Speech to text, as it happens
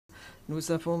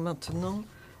Nous avons maintenant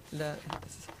la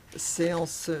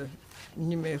séance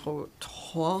numéro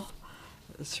 3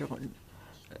 sur...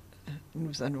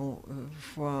 Nous allons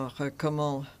voir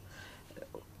comment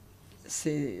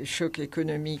ces chocs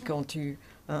économiques ont eu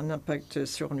un impact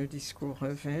sur le discours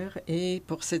vert. Et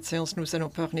pour cette séance, nous allons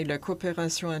parler de la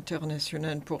coopération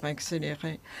internationale pour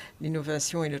accélérer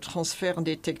l'innovation et le transfert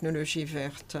des technologies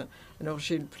vertes. Alors,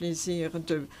 j'ai le plaisir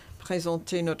de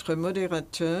présenter notre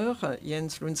modérateur,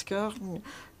 Jens Lundsgaard,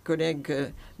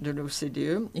 collègue de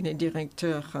l'OCDE. Il est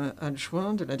directeur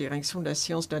adjoint de la direction de la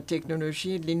science, de la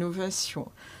technologie et de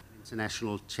l'innovation.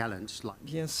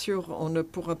 Bien sûr, on ne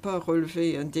pourra pas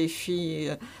relever un défi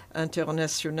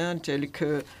international tel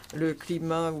que le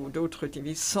climat ou d'autres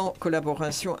défis sans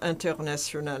collaboration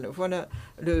internationale. Voilà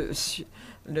le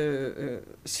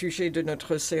sujet de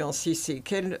notre séance ici.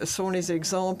 Quels sont les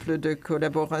exemples de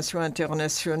collaboration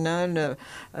internationale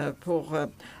pour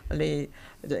les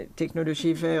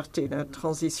technologies vertes et la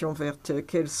transition verte?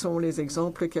 Quels sont les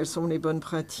exemples? Quelles sont les bonnes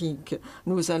pratiques?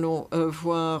 Nous allons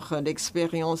voir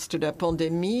l'expérience de la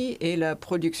pandémie et la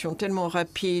production tellement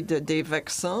rapide des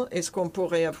vaccins. Est-ce qu'on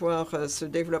pourrait avoir ce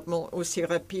développement aussi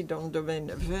rapide dans le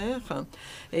domaine vert?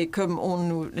 Et comme on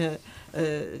nous l'a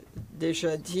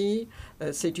déjà dit,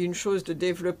 c'est une chose de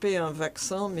développer un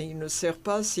vaccin, mais il ne sert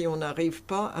pas si on n'arrive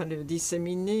pas à le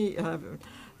disséminer,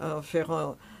 à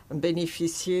faire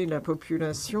bénéficier la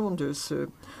population de ce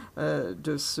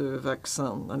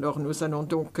vaccin. Alors, nous allons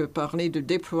donc parler de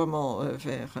déploiement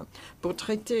vert. Pour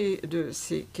traiter de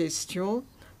ces questions,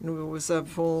 nous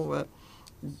avons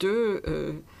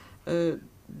deux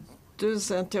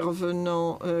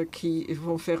intervenants qui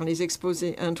vont faire les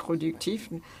exposés introductifs.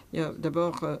 Il y a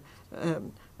d'abord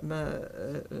ma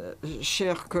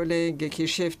chère collègue qui est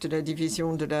chef de la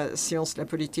division de la science, de la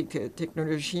politique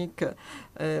technologique,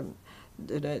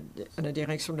 de la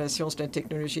direction de la science, de la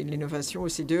technologie et de l'innovation,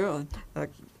 OCDE.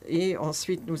 Et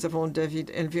ensuite, nous avons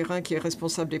David Elvira, qui est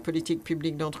responsable des politiques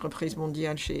publiques d'entreprise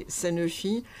mondiale chez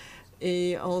Sanofi.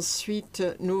 Et ensuite,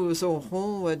 nous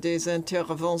aurons des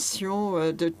interventions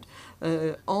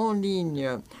en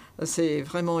ligne. C'est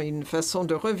vraiment une façon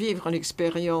de revivre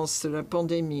l'expérience de la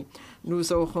pandémie.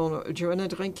 Nous aurons Johanna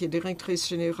Drake, qui est directrice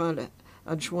générale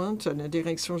adjointe à la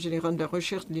Direction générale de la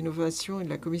recherche, de l'innovation et de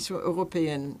la Commission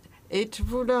européenne.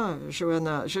 Êtes-vous là,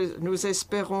 Johanna? Nous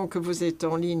espérons que vous êtes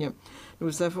en ligne.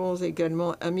 Nous avons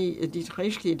également Amy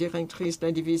Dietrich, qui est directrice de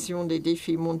la division des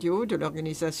défis mondiaux de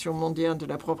l'Organisation mondiale de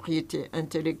la propriété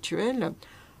intellectuelle,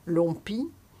 l'OMPI.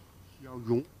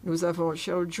 Nous avons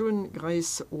Xiaojun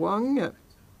Grace Wang,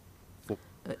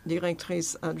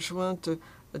 directrice adjointe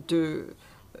du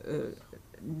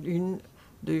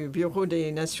Bureau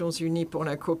des Nations Unies pour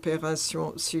la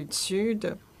coopération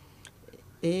Sud-Sud.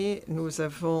 Et nous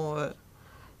avons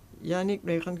Yannick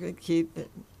Leyrand, qui est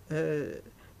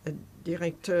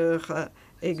directeur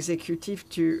exécutif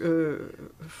du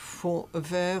Fonds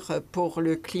vert pour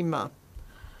le climat.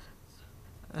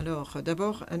 Alors,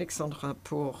 d'abord, Alexandra,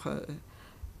 pour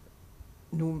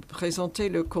nous présenter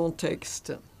le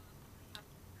contexte.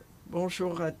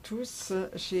 Bonjour à tous.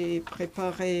 J'ai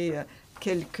préparé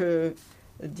quelques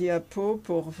diapos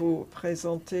pour vous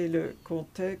présenter le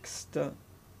contexte.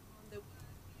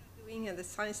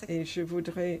 Et je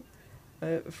voudrais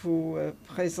vous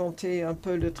présenter un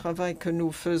peu le travail que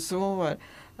nous faisons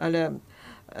à la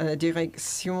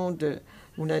direction de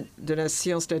la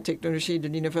science, de la technologie et de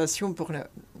l'innovation pour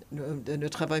le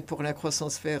travail pour la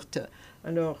croissance verte.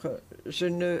 Alors, je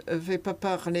ne vais pas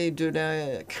parler de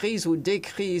la crise ou des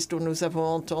crises dont nous avons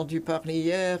entendu parler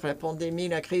hier, la pandémie,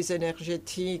 la crise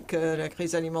énergétique, la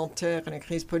crise alimentaire, la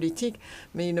crise politique,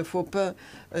 mais il ne faut pas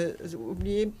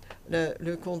oublier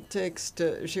le contexte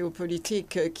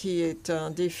géopolitique qui est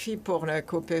un défi pour la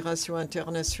coopération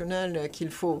internationale,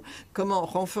 comment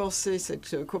renforcer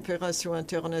cette coopération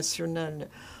internationale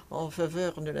en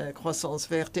faveur de la croissance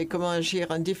verte et comment agir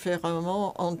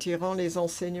indifféremment en tirant les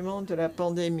enseignements de la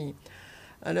pandémie.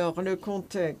 Alors, le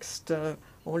contexte,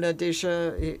 on l'a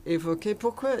déjà évoqué.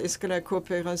 Pourquoi est-ce que la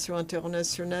coopération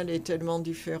internationale est tellement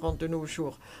différente de nos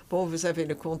jours? Bon, vous avez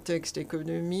le contexte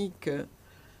économique,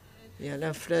 il y a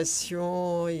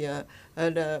l'inflation, il y a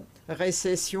la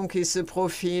récession qui se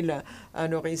profile à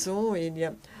l'horizon, il y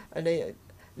a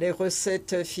les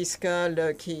recettes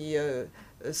fiscales qui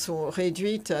sont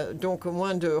réduites, donc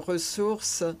moins de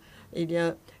ressources. Il y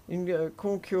a une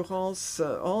concurrence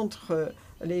entre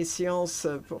les sciences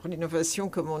pour l'innovation,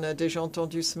 comme on a déjà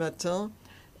entendu ce matin.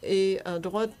 Et à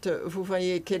droite, vous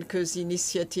voyez quelques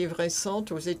initiatives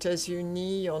récentes aux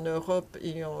États-Unis, en Europe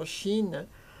et en Chine.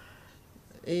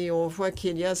 Et on voit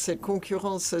qu'il y a cette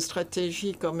concurrence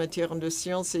stratégique en matière de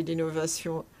science et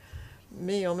d'innovation.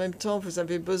 mais en même temps, vous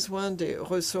avez besoin des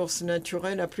ressources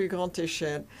naturelles à plus grande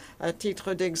échelle. À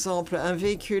titre d'exemple, un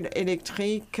véhicule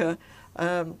électrique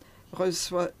a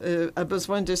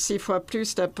besoin de 6 fois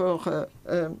plus d'apports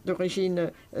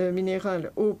d'origine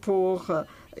minérale, ou pour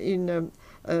une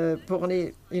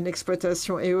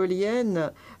exploitation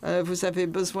éolienne, vous avez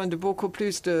besoin de beaucoup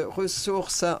plus de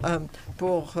ressources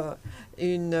pour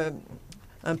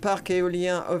un parc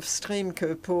éolien off-stream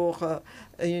que pour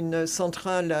une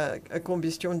centrale à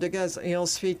combustion de gaz. Et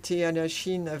ensuite, il y a la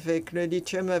Chine avec le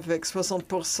lithium, avec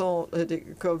 60% de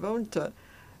cobalt.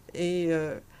 Et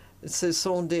c'est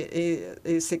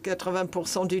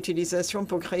 80% d'utilisation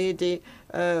pour créer des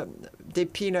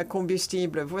piles à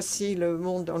combustible. Voici le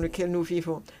monde dans lequel nous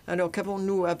vivons. Alors,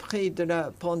 qu'avons-nous appris de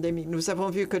la pandémie? Nous avons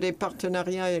vu que les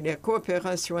partenariats et la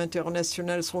coopération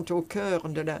internationale sont au cœur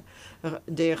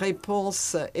des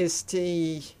réponses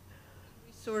STI.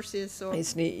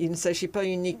 Il ne s'agit pas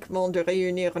uniquement de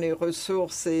réunir les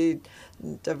ressources et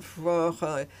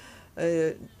d'avoir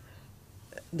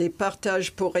des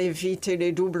partages pour éviter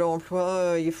les doubles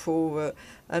emplois. Il faut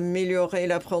améliorer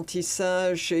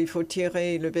l'apprentissage, il faut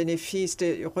tirer le bénéfice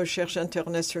des recherches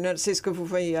internationales. C'est ce que vous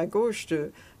voyez à gauche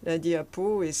de la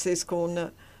diapo, et c'est ce qu'on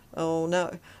a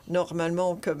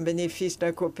normalement comme bénéfice de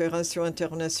la coopération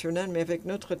internationale. Mais avec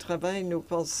notre travail, nous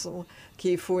pensons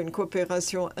qu'il faut une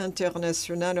coopération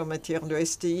internationale en matière de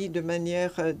STI de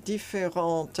manière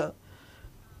différente.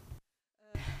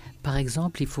 Par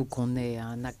exemple, il faut qu'on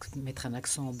mettre un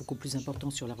accent beaucoup plus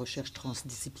important sur la recherche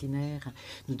transdisciplinaire.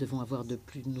 Nous devons avoir de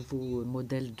plus nouveaux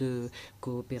modèles de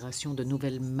coopération, de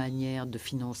nouvelles manières de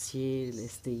financer les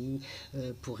STI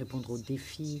pour répondre aux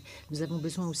défis. Nous avons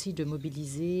besoin aussi de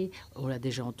mobiliser, on l'a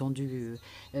déjà entendu,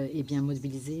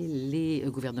 mobiliser les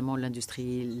gouvernements,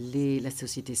 l'industrie, la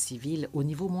société civile au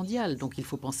niveau mondial. Donc il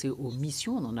faut penser aux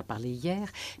missions, on en a parlé hier,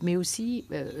 mais aussi,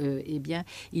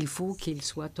 il faut qu'ils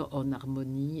soient en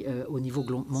harmonie au niveau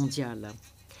mondial.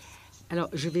 Alors,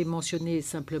 je vais mentionner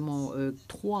simplement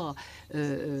 3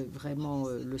 vraiment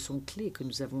leçons clés que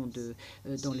nous avons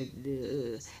dans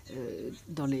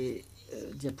les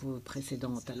diapos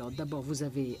précédentes. Alors, d'abord, vous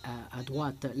avez à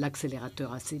droite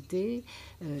l'accélérateur ACT,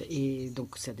 et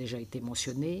donc ça a déjà été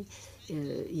mentionné.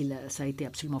 Ça a été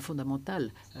absolument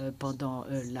fondamental pendant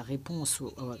la réponse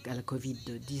à la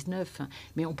Covid-19,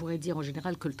 mais on pourrait dire en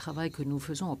général que le travail que nous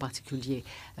faisons, en particulier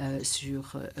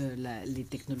sur les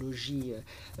technologies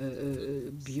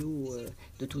bio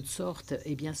de toutes sortes,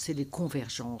 c'est des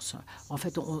convergences. En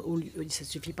fait, il ne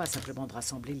suffit pas simplement de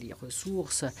rassembler les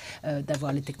ressources,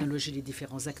 d'avoir les technologies des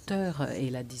différents acteurs et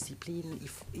la discipline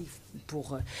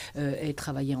pour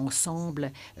travailler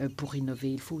ensemble, pour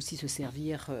innover. Il faut aussi se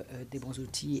servir des bons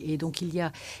outils. Et donc, il y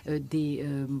a des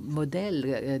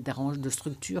modèles de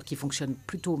structures qui fonctionnent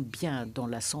plutôt bien dans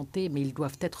la santé, mais ils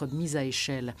doivent être mis à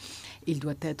échelle. Il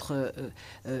doit être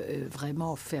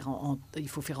vraiment il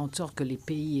faut faire en sorte que les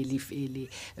pays et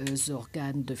les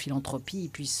organes de philanthropie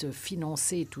puissent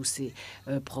financer tous ces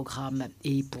programmes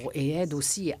et aident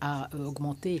aussi à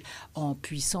augmenter en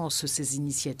puissance ces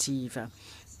initiatives.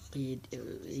 Et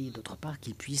d'autre part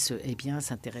qu'ils puissent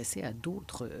s'intéresser à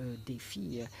d'autres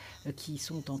défis qui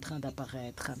sont en train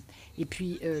d'apparaître. Et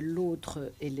puis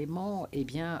l'autre élément,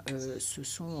 ce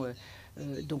sont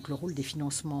donc le rôle des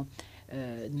financements.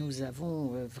 Nous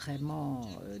avons vraiment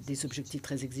des objectifs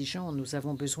très exigeants. Nous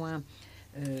avons besoin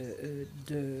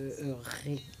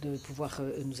de pouvoir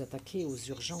nous attaquer aux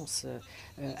urgences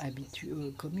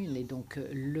communes, et donc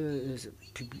le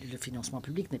financement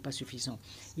public n'est pas suffisant.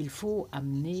 Il faut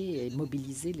amener et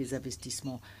mobiliser les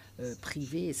investissements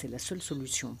privés, et c'est la seule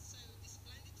solution.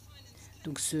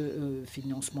 Donc ce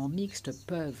financement mixte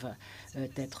peuvent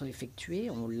être effectués,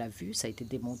 on l'a vu, ça a été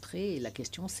démontré, et la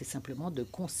question c'est simplement de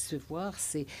concevoir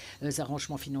ces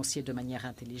arrangements financiers de manière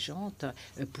intelligente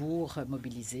pour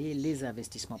mobiliser les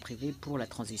investissements privés pour la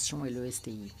transition et le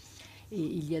STI. Et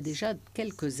il y a déjà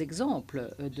quelques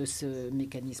exemples de ce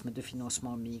mécanisme de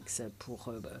financement mixte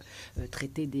pour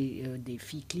traiter des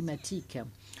défis climatiques.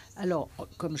 Alors,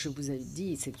 comme je vous ai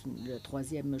dit, la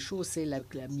troisième chose, c'est la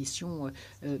mission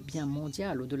bien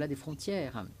mondiale, au-delà des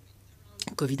frontières.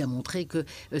 Covid a montré que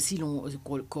si l'on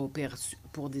coopère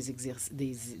pour des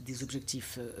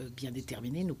objectifs bien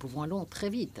déterminés, nous pouvons aller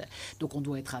très vite. Donc on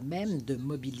doit être à même de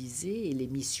mobiliser, et les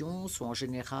missions sont en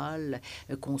général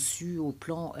conçues au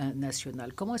plan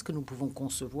national. Comment est-ce que nous pouvons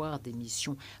concevoir des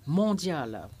missions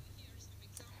mondiales ?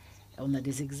 On a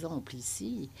des exemples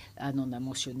ici. Anne en a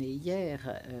mentionné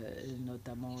hier,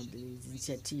 notamment des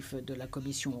initiatives de la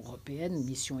Commission européenne,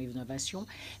 mission innovation,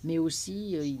 mais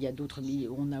aussi il y a d'autres.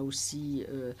 On a aussi,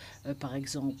 par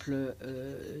exemple,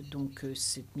 donc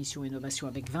cette mission innovation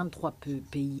avec 23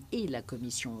 pays et la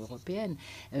Commission européenne.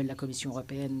 La Commission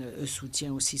européenne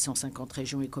soutient aussi 150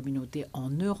 régions et communautés en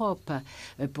Europe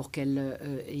pour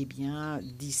qu'elles, eh bien,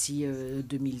 d'ici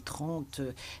 2030,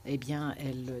 eh bien,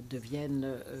 elles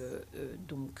deviennent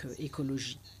donc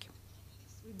écologiques.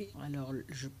 Alors,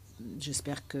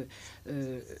 j'espère que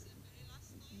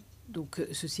donc,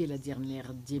 ceci est la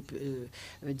dernière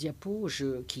diapo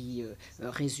qui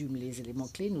résume les éléments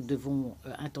clés. Nous devons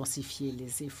intensifier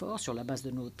les efforts sur la base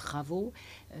de nos travaux.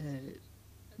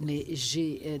 Mais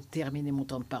j'ai terminé mon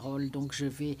temps de parole, donc je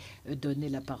vais donner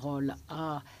la parole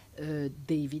à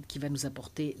David qui va nous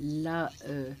apporter le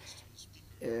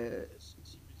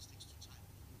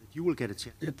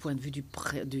point de vue du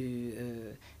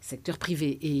secteur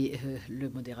privé. Et le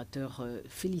modérateur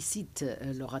félicite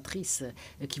l'oratrice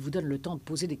qui vous donne le temps de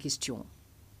poser des questions.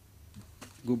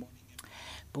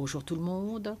 Bonjour tout le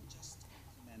monde.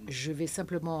 Je vais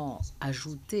simplement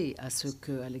ajouter à ce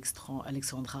que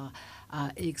Alexandra a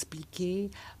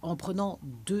expliqué en prenant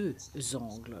deux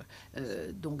angles.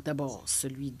 Donc d'abord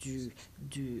celui du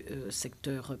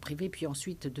secteur privé, puis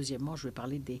ensuite, deuxièmement, je vais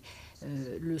parler des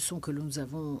leçons que nous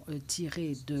avons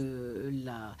tirées de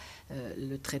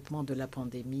le traitement de la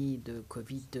pandémie de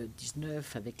Covid-19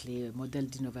 avec les modèles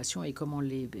d'innovation et comment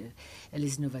les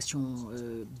innovations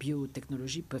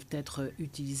biotechnologiques peuvent être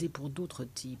utilisées pour d'autres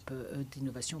types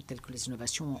d'innovations telles que les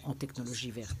innovations en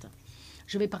technologie verte.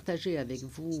 Je vais partager avec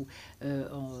vous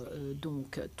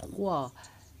donc trois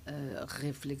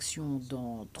réflexions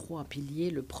dans trois piliers.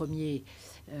 Le premier,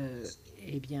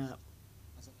 eh bien,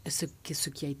 ce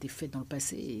qui a été fait dans le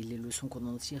passé et les leçons qu'on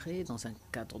en a tirées dans un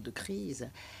cadre de crise.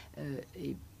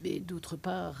 Et d'autre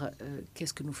part,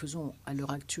 qu'est-ce que nous faisons à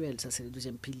l'heure actuelle? Ça, c'est le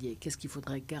deuxième pilier. Qu'est-ce qu'il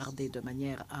faudrait garder de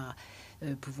manière à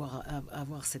pouvoir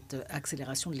avoir cette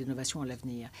accélération de l'innovation à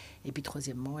l'avenir? Et puis,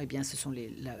 troisièmement, eh bien, ce sont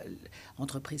les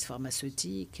entreprises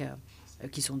pharmaceutiques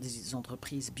qui sont des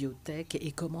entreprises biotech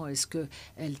et comment est-ce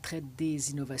qu'elles traitent des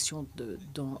innovations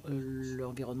dans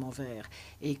l'environnement vert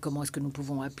et comment est-ce que nous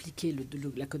pouvons appliquer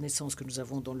la connaissance que nous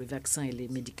avons dans le vaccin et les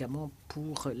médicaments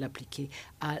pour l'appliquer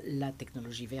à la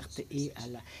technologie verte et à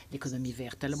l'économie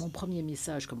verte. Alors mon premier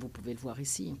message, comme vous pouvez le voir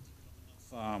ici,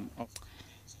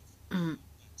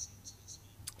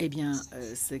 eh bien,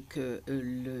 c'est que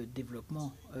le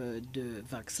développement de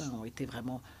vaccins ont été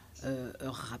vraiment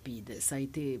rapide. Ça a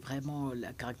été vraiment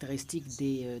la caractéristique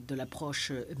de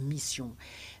l'approche mission.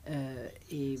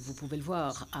 Et vous pouvez le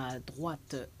voir à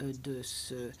droite de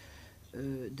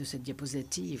cette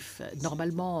diapositive.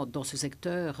 Normalement, dans ce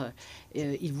secteur,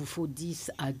 il vous faut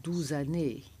 10 à 12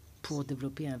 années pour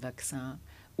développer un vaccin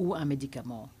ou un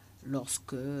médicament.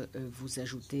 Lorsque vous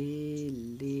ajoutez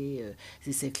les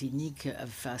essais cliniques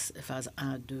phase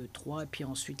 1, 2, 3, et puis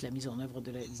ensuite la mise en œuvre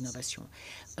de l'innovation.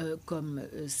 Comme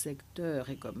secteur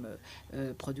et comme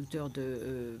producteur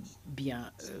de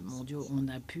biens mondiaux, on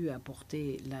a pu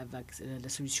apporter la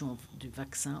solution du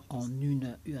vaccin en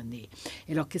une année.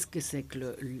 Et alors, qu'est-ce que c'est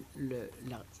que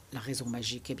la raison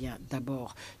magique? Eh bien,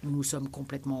 d'abord, nous nous sommes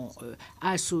complètement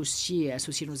associés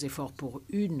nos efforts pour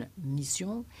une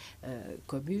mission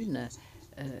commune.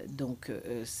 Donc,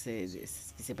 c'est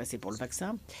ce qui s'est passé pour le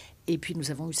vaccin. Et puis, nous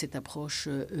avons eu cette approche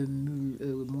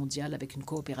mondiale avec une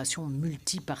coopération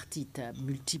multipartite,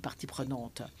 multipartie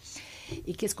prenante.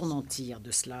 Et qu'est-ce qu'on en tire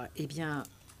de cela? Eh bien,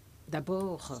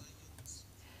 d'abord,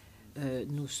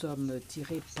 nous sommes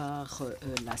tirés par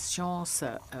la science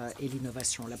et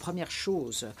l'innovation. La première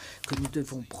chose que nous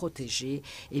devons protéger,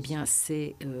 eh bien,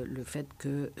 c'est le fait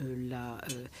que la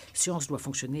science doit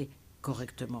fonctionner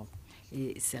correctement.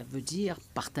 Et ça veut dire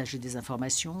partager des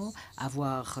informations,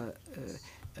 avoir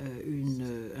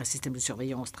un système de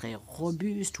surveillance très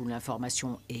robuste où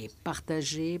l'information est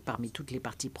partagée parmi toutes les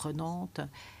parties prenantes.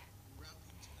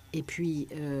 Et puis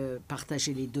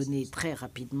partager les données très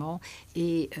rapidement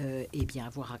et bien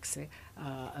avoir accès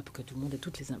à que tout le monde ait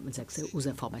tous les accès aux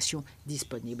informations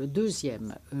disponibles.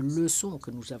 Deuxième leçon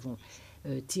que nous avons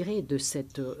tirée de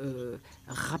cette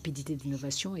rapidité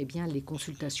d'innovation, eh bien les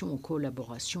consultations en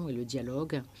collaboration et le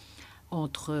dialogue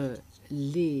entre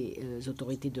les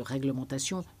autorités de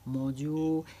réglementation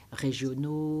mondiaux,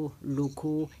 régionaux,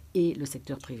 locaux et le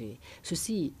secteur privé.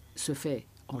 Ceci se fait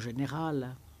en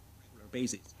général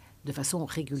de façon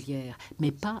régulière,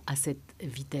 mais pas à cette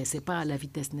vitesse et pas à la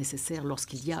vitesse nécessaire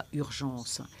lorsqu'il y a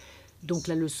urgence. Donc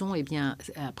la leçon, eh bien,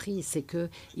 apprise, c'est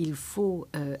qu'il faut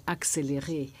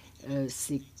accélérer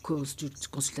ces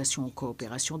consultations en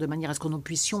coopération, de manière à ce que nous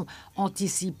puissions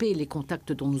anticiper les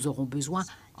contacts dont nous aurons besoin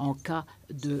en cas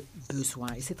de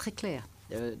besoin. Et c'est très clair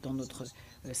dans notre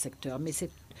secteur, mais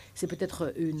c'est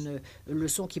peut-être une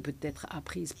leçon qui peut être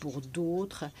apprise pour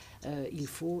d'autres. Il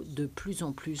faut de plus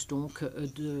en plus donc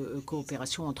de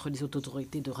coopération entre les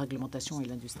autorités de réglementation et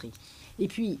l'industrie. Et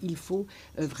puis il faut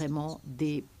vraiment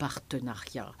des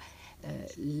partenariats.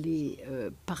 Les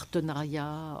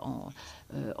partenariats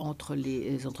entre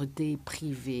les entités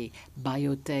privées,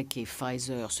 biotech et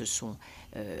Pfizer,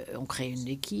 ont créé une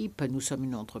équipe. Nous sommes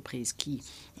une entreprise qui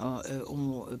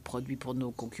ont produit pour nos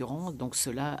concurrents. Donc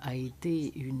cela a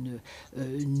été une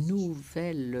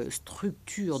nouvelle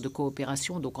structure de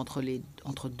coopération donc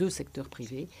entre deux secteurs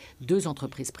privés, deux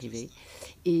entreprises privées.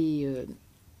 Et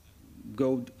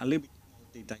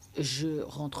je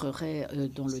rentrerai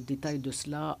dans le détail de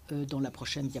cela dans la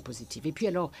prochaine diapositive. Et puis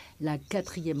alors, la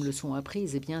quatrième leçon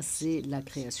apprise, eh bien, c'est la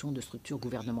création de structures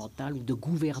gouvernementales ou de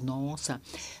gouvernance.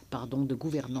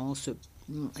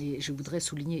 Et je voudrais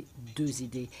souligner deux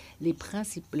idées. Le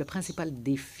principal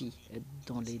défi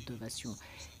dans l'innovation,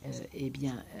 eh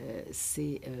bien,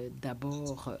 c'est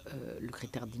d'abord, le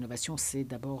critère d'innovation, c'est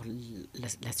d'abord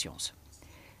la science.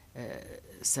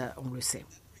 Ça, on le sait.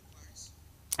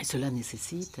 Et cela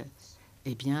nécessite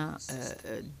eh bien,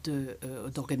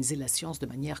 d'organiser la science de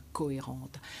manière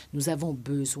cohérente. Nous avons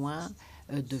besoin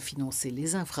de financer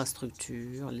les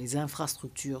infrastructures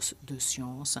de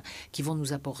science qui vont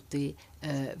nous apporter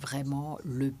vraiment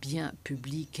le bien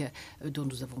public dont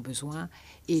nous avons besoin.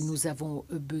 Et nous avons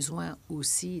besoin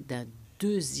aussi d'un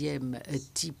deuxième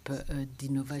type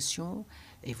d'innovation,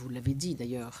 et vous l'avez dit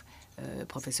d'ailleurs,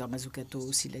 professeur Mazzucato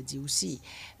aussi l'a dit aussi,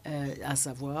 à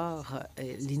savoir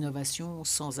l'innovation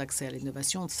sans accès à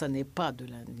l'innovation, ça n'est pas de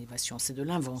l'innovation, c'est de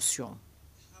l'invention.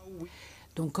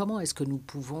 Donc comment est-ce que nous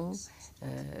pouvons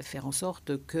faire en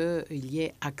sorte qu'il y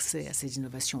ait accès à ces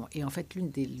innovations? Et en fait,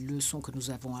 l'une des leçons que nous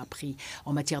avons apprises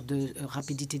en matière de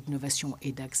rapidité d'innovation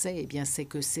et d'accès, eh bien, c'est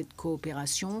que cette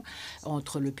coopération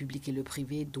entre le public et le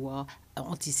privé doit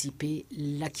anticiper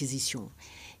l'acquisition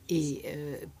et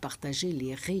partager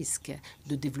les risques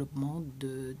de développement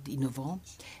innovant,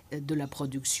 de la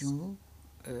production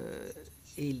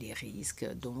et les risques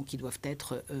donc qui doivent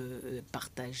être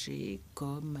partagés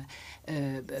comme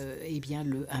eh bien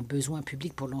un besoin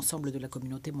public pour l'ensemble de la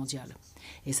communauté mondiale.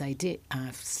 Et ça a été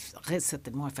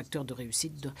certainement un facteur de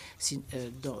réussite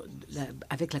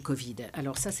avec la Covid.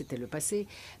 Alors ça, c'était le passé.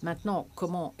 Maintenant,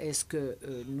 comment est-ce que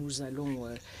nous allons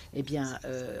eh bien,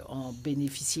 en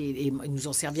bénéficier et nous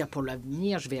en servir pour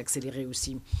l'avenir? Je vais accélérer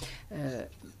aussi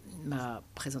ma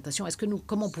présentation.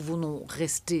 Comment pouvons-nous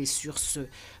rester sur ce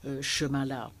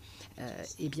chemin-là?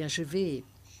 Eh bien, je vais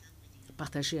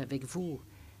partager avec vous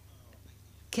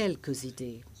quelques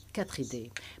idées, 4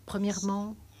 idées.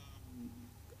 Premièrement,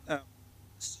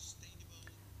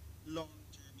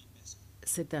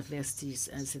 cet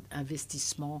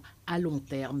investissement à long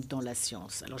terme dans la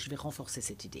science. Alors, je vais renforcer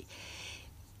cette idée.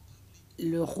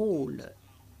 Le rôle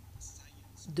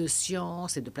de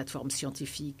sciences et de plateformes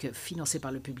scientifiques financées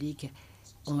par le public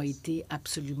ont été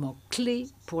absolument clés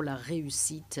pour la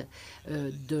réussite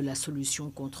de la solution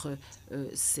contre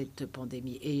cette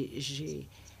pandémie. Et j'ai,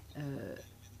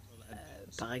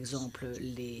 par exemple,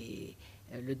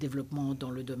 le développement dans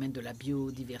le domaine de la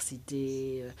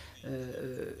biodiversité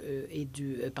et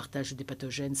du partage des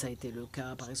pathogènes, ça a été le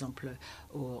cas, par exemple,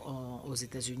 aux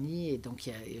États-Unis, et donc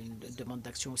il y a une demande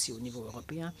d'action aussi au niveau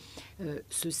européen. Il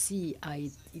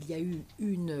y a eu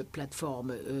une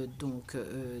plateforme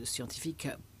scientifique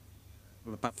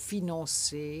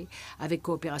financée avec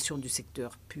coopération du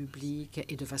secteur public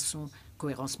et de façon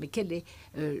cohérente. Mais quel est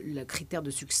le critère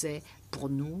de succès pour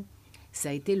nous? Ça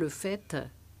a été le fait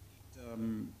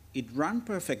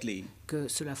que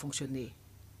cela fonctionnait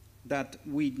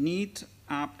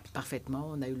parfaitement.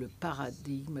 On a eu le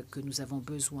paradigme que nous avons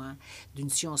besoin d'une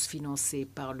science financée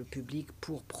par le public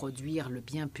pour produire le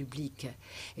bien public.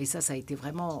 Et ça a été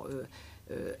vraiment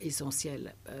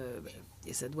essentiel.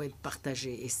 Et ça doit être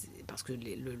partagé parce que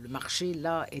le marché,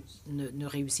 là, ne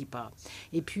réussit pas.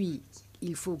 Et puis,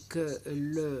 il faut que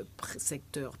le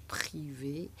secteur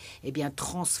privé eh bien,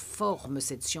 transforme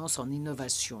cette science en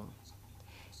innovation.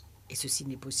 Et ceci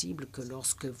n'est possible que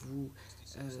lorsque vous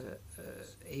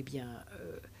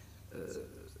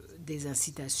des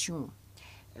incitations.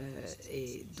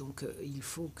 Et donc, il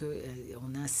faut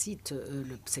qu'on incite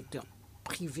le secteur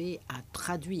privée à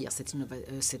traduire cette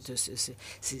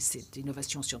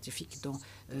innovation scientifique dans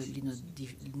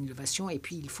l'innovation. Et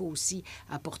puis, il faut aussi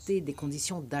apporter des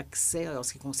conditions d'accès en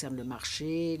ce qui concerne le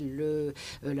marché,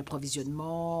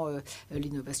 l'approvisionnement,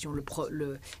 l'innovation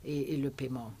et le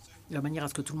paiement, de manière à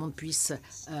ce que tout le monde puisse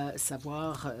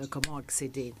savoir comment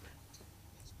accéder.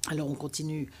 Alors, on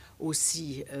continue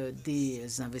aussi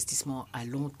des investissements à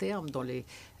long terme dans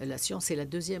la science. Et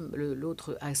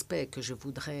l'autre aspect que je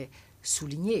voudrais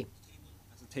souligner,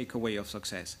 eh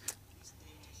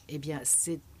bien,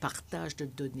 c'est le partage de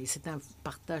données, c'est un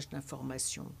partage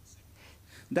d'informations.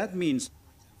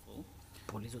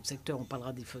 Pour les autres secteurs, on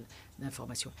parlera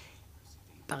d'informations.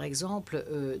 Par exemple,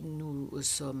 nous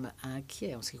sommes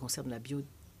inquiets en ce qui concerne la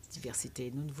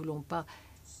biodiversité. Nous ne voulons pas...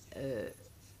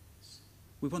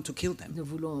 Nous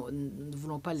ne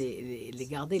voulons pas les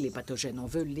garder, les pathogènes. On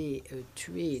veut les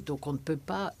tuer. Donc, on ne peut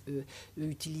pas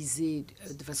utiliser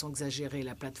de façon exagérée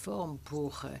la plateforme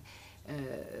pour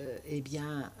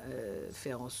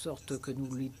faire en sorte que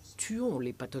nous les tuons,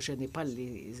 les pathogènes, et pas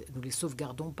nous les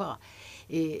sauvegardons pas.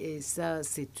 Et ça,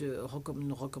 c'est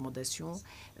une recommandation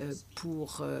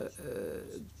pour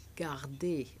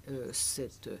garder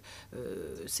cette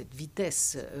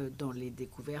vitesse dans les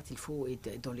découvertes, et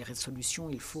dans les résolutions,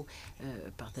 il faut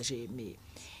partager.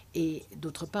 Et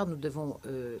d'autre part, nous devons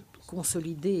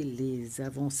consolider les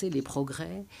avancées, les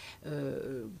progrès,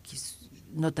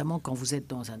 notamment quand vous êtes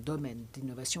dans un domaine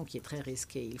d'innovation qui est très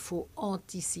risqué. Il faut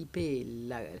anticiper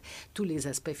tous les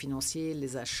aspects financiers,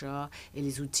 les achats et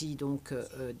les outils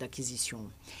d'acquisition.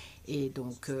 Et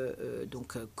donc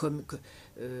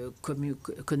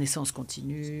connaissances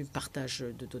continues, partage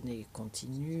de données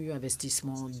continu,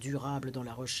 investissement durable dans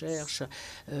la recherche.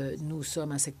 Nous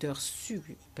sommes un secteur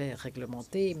super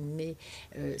réglementé, mais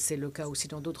c'est le cas aussi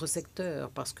dans d'autres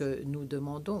secteurs parce que nous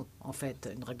demandons en fait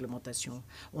une réglementation.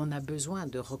 On a besoin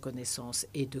de reconnaissance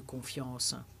et de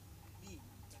confiance.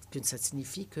 Ça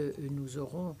signifie que nous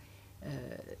aurons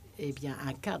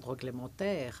un cadre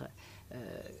réglementaire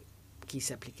qui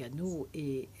s'applique à nous,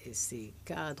 et ces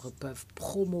cadres peuvent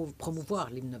promouvoir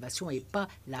l'innovation et pas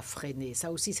la freiner.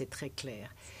 Ça aussi, c'est très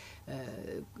clair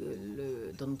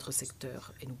dans notre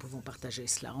secteur, et nous pouvons partager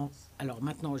cela. Alors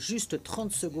maintenant, juste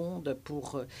 30 secondes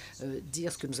pour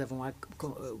dire ce que nous avons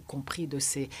compris de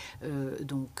ces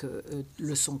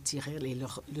leçons tirées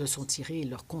et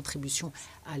leur contribution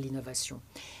à l'innovation.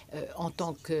 En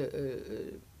tant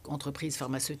que entreprise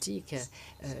pharmaceutique,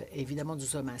 évidemment, nous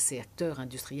sommes un secteur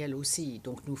industriel aussi.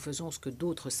 Donc, nous faisons ce que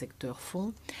d'autres secteurs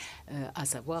font, à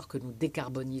savoir que nous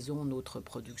décarbonisons notre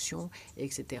production,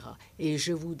 etc. Et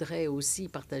je voudrais aussi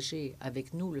partager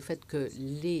avec nous le fait que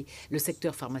le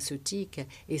secteur pharmaceutique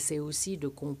essaie aussi de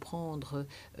comprendre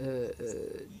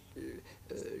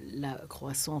la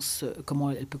croissance,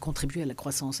 comment elle peut contribuer à la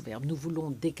croissance verte. Nous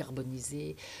voulons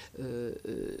décarboniser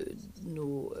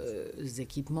nos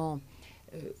équipements.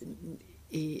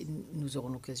 Et nous aurons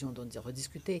l'occasion d'en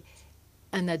rediscuter.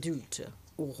 Un adulte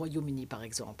au Royaume-Uni, par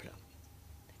exemple,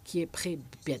 qui est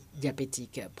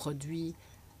pré-diabétique, produit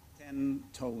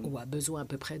ou a besoin à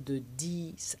peu près de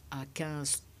 10 à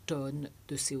 15 tonnes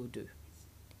de CO2.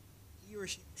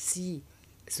 Si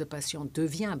ce patient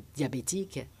devient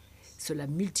diabétique, cela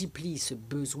multiplie ce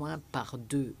besoin par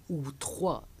 2 ou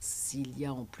 3 s'il y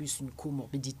a en plus une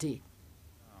comorbidité.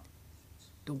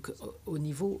 Donc, au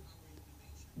niveau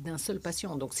d'un seul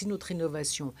patient. Donc, si notre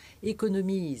innovation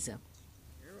économise,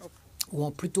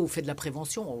 ou plutôt fait de la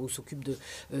prévention, ou s'occupe de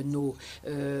nos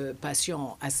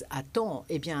patients à temps,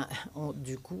 eh bien,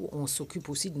 du coup, on s'occupe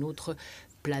aussi de notre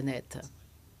planète.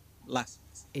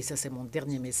 Et ça, c'est mon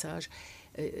dernier message.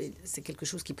 C'est quelque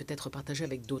chose qui peut être partagé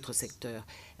avec d'autres secteurs.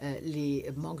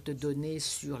 Les manques de données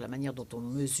sur la manière dont on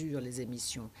mesure les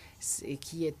émissions,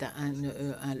 qui est une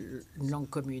langue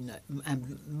commune, un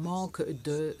manque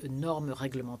de normes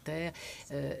réglementaires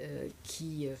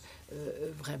qui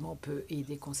vraiment peut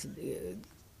aider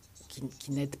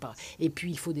qui n'aident pas. Et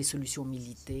puis, il faut des solutions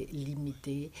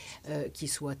limitées qui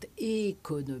soient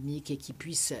économiques et qui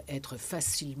puissent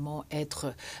facilement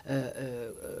être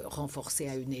renforcées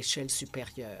à une échelle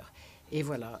supérieure. Et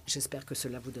voilà, j'espère que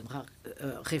cela vous donnera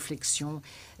réflexion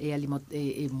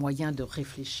et moyen de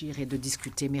réfléchir et de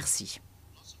discuter. Merci.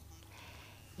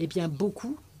 Eh bien,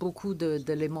 beaucoup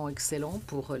d'éléments excellents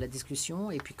pour la discussion.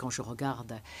 Et puis, quand je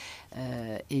regarde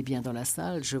dans la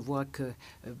salle, je vois que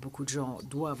beaucoup de gens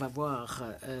doivent avoir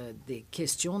des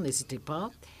questions. N'hésitez pas.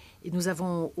 Et nous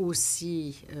avons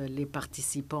aussi les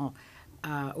participants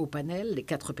au panel, les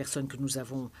 4 personnes que nous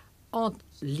avons en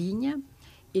ligne.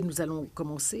 Et nous allons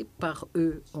commencer par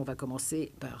eux. On va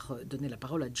commencer par donner la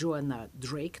parole à Joanna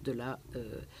Drake de la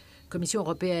Commission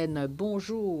européenne,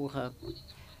 bonjour.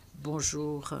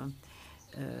 Bonjour.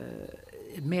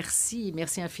 Merci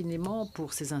infiniment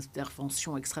pour ces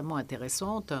interventions extrêmement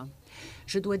intéressantes.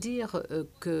 Je dois dire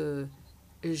que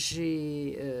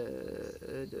j'ai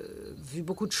vu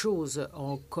beaucoup de choses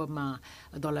en commun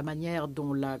dans la manière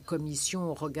dont la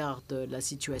Commission regarde la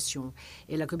situation.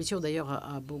 Et la Commission, d'ailleurs,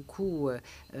 a beaucoup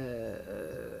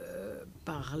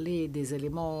parlé des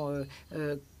éléments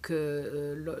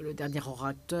que le dernier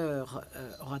orateur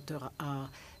a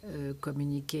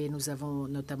communiqué. Nous avons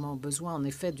notamment besoin, en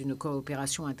effet, d'une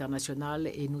coopération internationale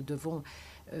et nous devons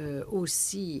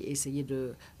aussi essayer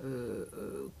de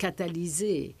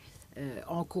catalyser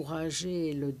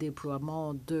encourager le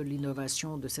déploiement de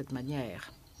l'innovation de cette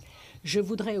manière. Je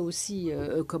voudrais aussi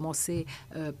commencer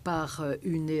par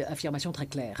une affirmation très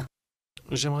claire.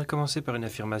 J'aimerais commencer par une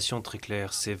affirmation très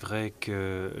claire. C'est vrai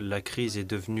que la crise est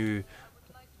devenue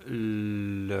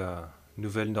la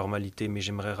nouvelle normalité, mais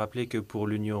j'aimerais rappeler que pour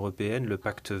l'Union européenne, le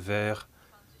pacte vert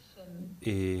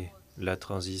et la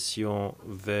transition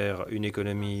vers une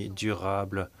économie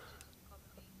durable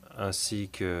ainsi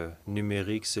que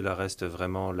numérique, cela reste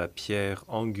vraiment la pierre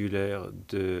angulaire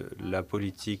de la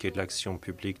politique et de l'action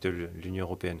publique de l'Union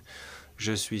européenne.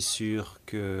 Je suis sûr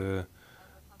que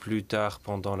plus tard,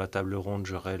 pendant la table ronde,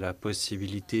 j'aurai la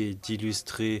possibilité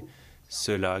d'illustrer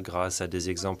cela grâce à des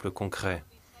exemples concrets.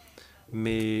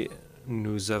 Mais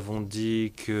nous avons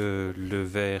dit que le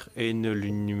vert et le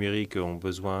numérique ont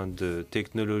besoin de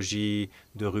technologies,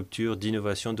 de rupture,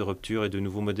 d'innovation, de rupture et de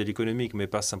nouveaux modèles économiques, mais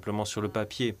pas simplement sur le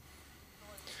papier.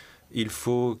 Il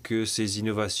faut que ces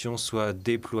innovations soient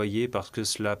déployées parce que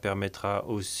cela permettra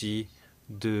aussi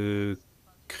de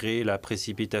créer la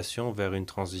précipitation vers une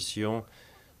transition.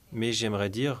 Mais j'aimerais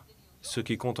dire, ce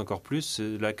qui compte encore plus,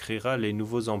 cela créera les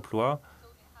nouveaux emplois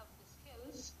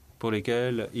pour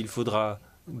lesquels il faudra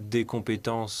des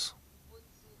compétences.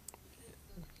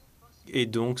 Et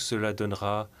donc, cela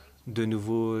donnera de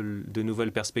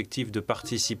nouvelles perspectives de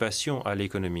participation à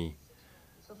l'économie.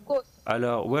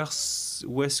 Alors, où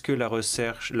est-ce que la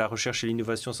recherche et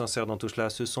l'innovation s'insèrent dans tout cela?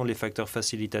 Ce sont les facteurs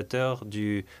facilitateurs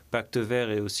du pacte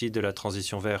vert et aussi de la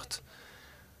transition verte.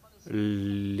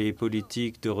 Les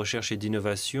politiques de recherche et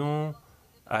d'innovation,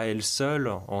 à elles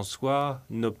seules, en soi,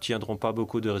 n'obtiendront pas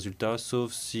beaucoup de résultats,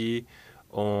 sauf si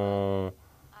on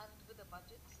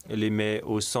les met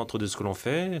au centre de ce que l'on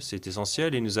fait. C'est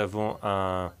essentiel. Et nous avons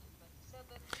un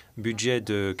budget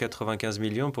de 95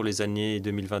 millions pour les années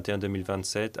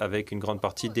 2021-2027, avec une grande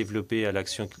partie dédiée à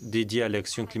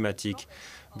l'action climatique.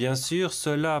 Bien sûr,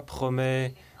 cela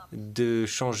promet de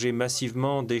changer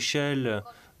massivement d'échelle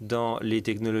dans les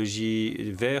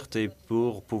technologies vertes et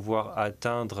pour pouvoir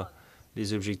atteindre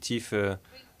les objectifs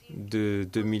de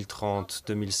 2030,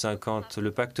 2050.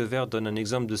 Le pacte vert donne un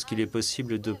exemple de ce qu'il est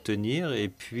possible d'obtenir et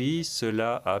puis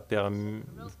cela a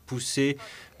poussé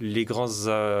les grands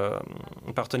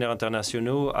partenaires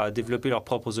internationaux à développer leurs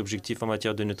propres objectifs en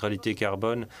matière de neutralité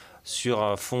carbone sur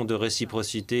un fond de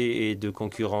réciprocité et de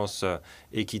concurrence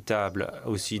équitable,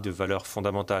 aussi de valeurs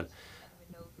fondamentales.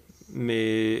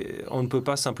 Mais on ne peut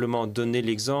pas simplement donner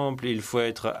l'exemple, il faut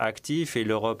être actif et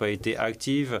l'Europe a été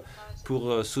active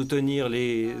pour soutenir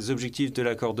les objectifs de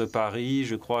l'accord de Paris.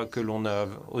 Je crois que l'on a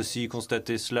aussi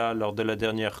constaté cela lors de la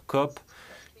dernière COP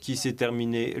qui s'est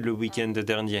terminée le week-end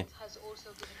dernier.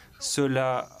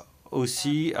 Cela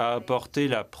aussi a apporté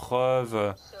la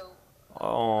preuve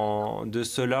de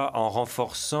cela en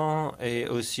renforçant et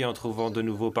aussi en trouvant de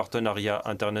nouveaux partenariats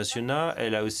internationaux.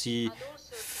 Elle a aussi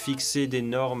fixé des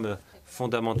normes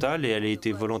fondamentale et elle a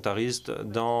été volontariste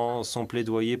dans son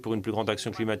plaidoyer pour une plus grande action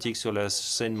climatique sur la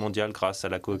scène mondiale grâce à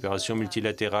la coopération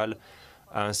multilatérale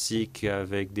ainsi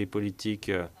qu'avec des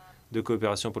politiques de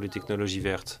coopération pour les technologies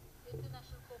vertes.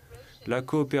 La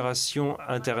coopération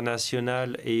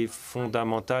internationale est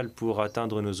fondamentale pour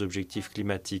atteindre nos objectifs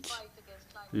climatiques.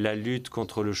 La lutte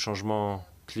contre le changement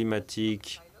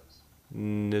climatique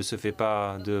ne se fait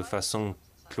pas de façon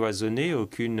cloisonnée,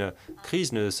 aucune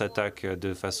crise ne s'attaque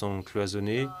de façon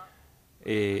cloisonnée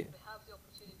et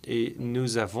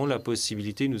nous avons eu la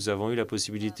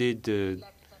possibilité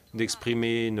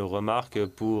d'exprimer nos remarques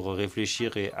pour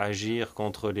réfléchir et agir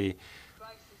contre les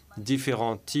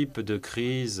différents types de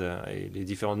crises et les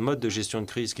différents modes de gestion de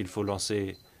crise qu'il faut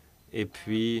lancer. Et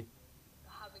puis,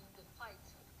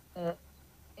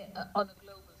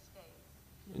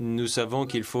 nous savons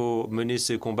qu'il faut mener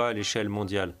ces combats à l'échelle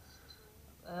mondiale.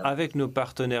 Avec nos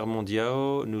partenaires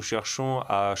mondiaux, nous cherchons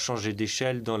à changer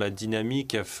d'échelle dans la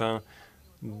dynamique afin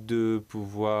de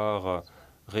pouvoir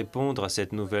répondre à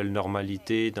cette nouvelle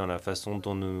normalité dans la façon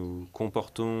dont nous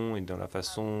comportons et dans la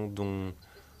façon dont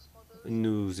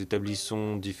nous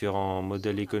établissons différents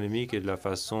modèles économiques et de la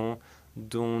façon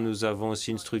dont nous avons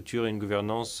aussi une structure et une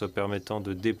gouvernance permettant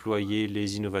de déployer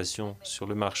les innovations sur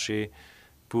le marché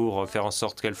pour faire en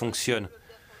sorte qu'elles fonctionnent.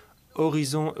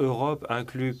 Horizon Europe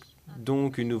inclut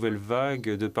donc une nouvelle vague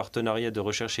de partenariats de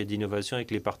recherche et d'innovation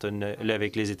avec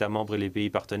les États membres et les pays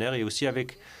partenaires et aussi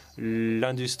avec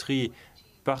l'industrie.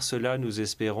 Par cela, nous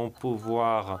espérons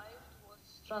pouvoir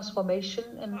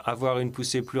avoir une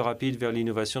poussée plus rapide vers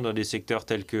l'innovation dans des secteurs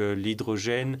tels que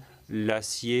l'hydrogène,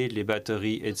 l'acier, les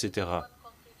batteries, etc.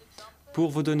 Pour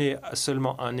vous donner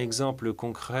seulement un exemple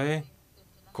concret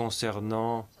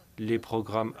concernant les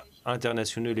programmes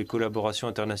internationaux et les collaborations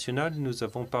internationales, nous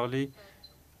avons parlé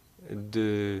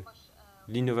de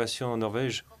l'innovation en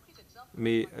Norvège.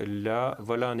 Mais là,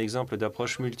 voilà un exemple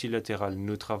d'approche multilatérale.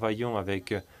 Nous travaillons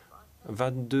avec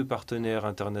 22 partenaires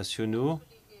internationaux.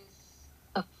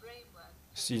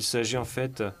 Il s'agit en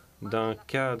fait d'un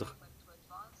cadre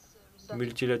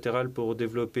multilatéral pour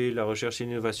développer la recherche et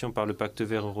l'innovation par le Pacte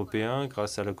vert européen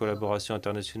grâce à la collaboration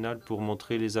internationale pour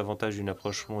montrer les avantages d'une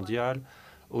approche mondiale,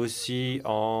 aussi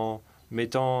en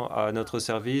mettant à notre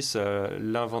service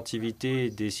l'inventivité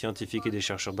des scientifiques et des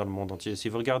chercheurs dans le monde entier. Si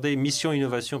vous regardez Mission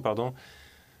Innovation,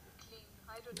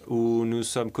 où nous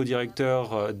sommes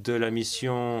co-directeurs de la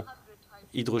mission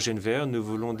Hydrogène vert, nous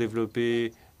voulons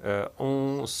développer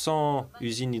 100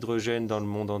 usines hydrogène dans le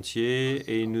monde entier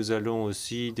et nous allons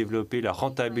aussi développer la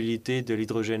rentabilité de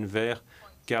l'hydrogène vert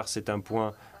car c'est un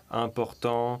point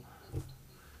important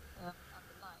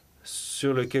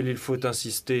sur lequel il faut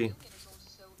insister.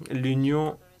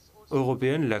 L'Union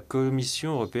européenne, la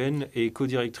Commission européenne est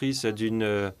co-directrice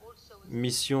d'une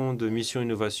mission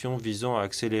innovation visant à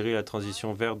accélérer la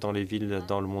transition verte dans les villes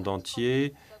dans le monde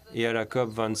entier. Et à la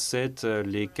COP27,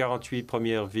 les 48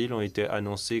 premières villes ont été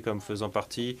annoncées comme faisant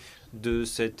partie de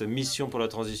cette mission pour la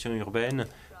transition urbaine.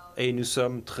 Et nous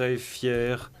sommes très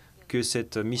fiers que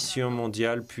cette mission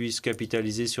mondiale puisse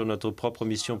capitaliser sur notre propre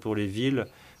mission pour les villes.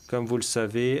 Comme vous le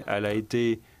savez, elle a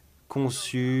été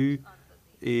conçue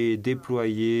et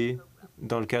déployée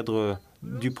dans le cadre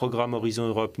du programme Horizon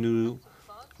Europe. Nous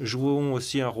jouons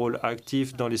aussi un rôle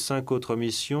actif dans les 5 autres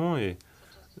missions et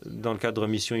dans le cadre de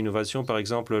Mission Innovation, par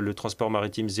exemple, le transport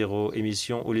maritime zéro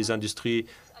émission ou les industries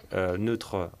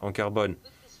neutres en carbone.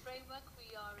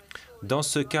 Dans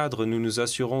ce cadre, nous nous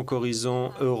assurons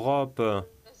qu'Horizon Europe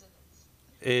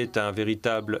est un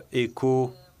véritable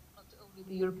écho,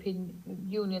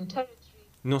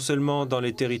 non seulement dans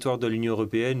les territoires de l'Union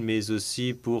européenne, mais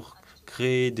aussi pour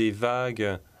créer des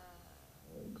vagues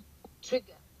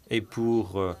et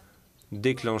pour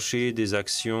déclencher des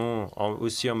actions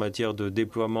aussi en matière de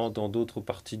déploiement dans d'autres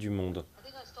parties du monde.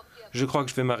 Je crois que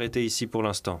je vais m'arrêter ici pour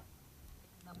l'instant.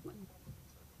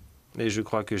 Et je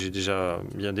crois que j'ai déjà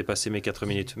bien dépassé mes 4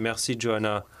 minutes. Merci,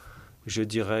 Johanna. Je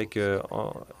dirais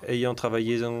qu'ayant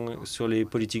travaillé sur les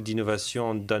politiques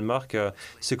d'innovation en Danemark,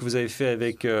 ce que vous avez fait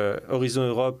avec Horizon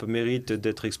Europe mérite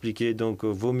d'être expliqué. Donc,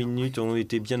 vos minutes ont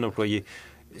été bien employées.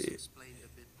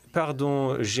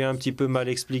 Pardon, j'ai un petit peu mal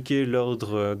expliqué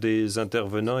l'ordre des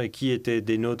intervenants et qui étaient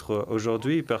des nôtres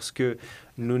aujourd'hui parce que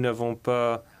nous n'avons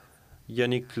pas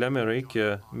Yannick Lamerick,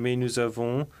 mais nous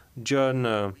avons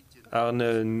John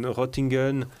Arne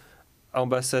Rottingen,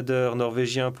 ambassadeur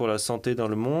norvégien pour la santé dans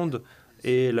le monde,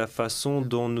 et la façon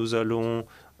dont nous allons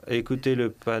écouter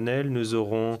le panel, nous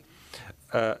aurons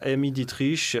Amy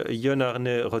Dietrich, Jon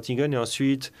Arne Rottingen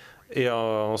et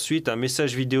ensuite un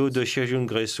message vidéo de Xiaojun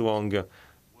Grace Wang.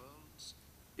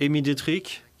 Amy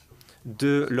Dietrich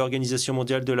de l'Organisation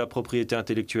mondiale de la propriété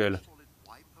intellectuelle.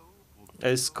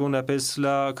 Est-ce qu'on appelle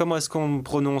cela... Comment est-ce qu'on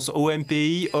prononce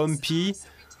OMPI, OMPI?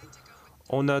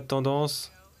 On a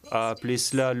tendance à appeler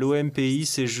cela l'OMPI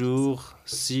ces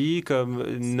jours-ci, comme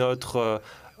notre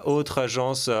autre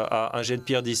agence a un jet de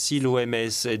pierre d'ici, l'OMS.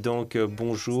 Et donc,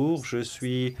 bonjour, je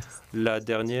suis la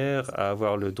dernière à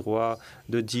avoir le droit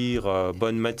de dire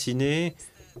bonne matinée.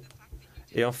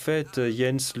 Et en fait,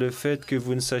 Jens, le fait que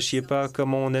vous ne sachiez pas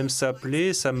comment on aime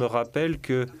s'appeler, ça me rappelle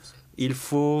qu'il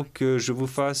faut que je vous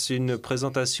fasse une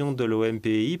présentation de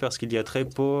l'OMPI parce qu'il y a très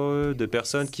peu de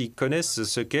personnes qui connaissent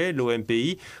ce qu'est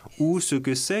l'OMPI ou ce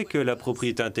que c'est que la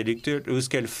propriété intellectuelle, ou ce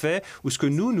qu'elle fait, ou ce que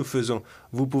nous faisons.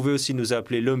 Vous pouvez aussi nous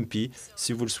appeler l'OMPI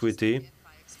si vous le souhaitez.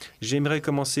 J'aimerais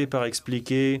commencer par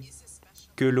expliquer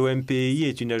que l'OMPI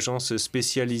est une agence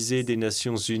spécialisée des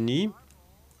Nations Unies.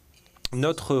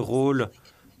 Notre rôle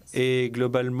est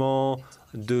globalement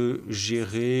de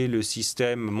gérer le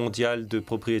système mondial de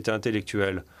propriété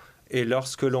intellectuelle. Et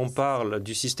lorsque l'on parle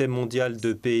du système mondial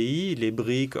de pays, les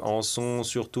briques en sont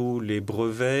surtout les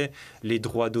brevets, les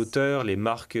droits d'auteur, les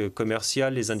marques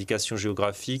commerciales, les indications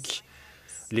géographiques,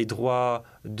 les droits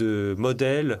de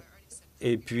modèle.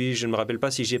 Et puis, je ne me rappelle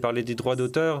pas si j'ai parlé des droits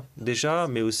d'auteur déjà,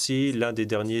 mais aussi l'un des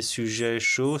derniers sujets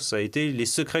chauds, ça a été les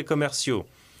secrets commerciaux.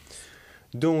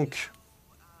 Donc,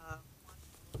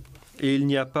 il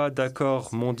n'y a pas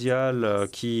d'accord mondial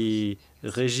qui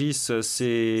régisse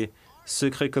ces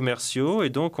secrets commerciaux.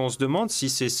 Et donc, on se demande si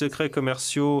ces secrets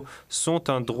commerciaux sont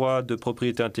un droit de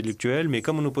propriété intellectuelle. Mais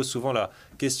comme on nous pose souvent la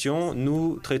question,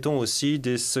 nous traitons aussi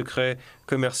des secrets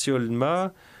commerciaux.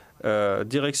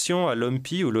 Direction à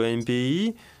l'OMPI ou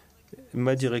l'OMPI,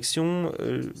 ma direction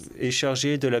est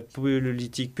chargée de la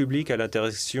politique publique à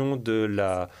l'intersection de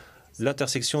la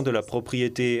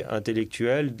propriété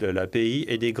intellectuelle, de l'API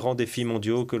et des grands défis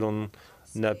mondiaux que l'on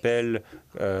appelle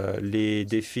les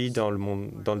défis dans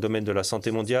le domaine de la santé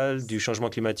mondiale, du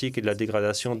changement climatique et de la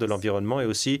dégradation de l'environnement et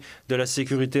aussi de la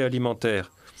sécurité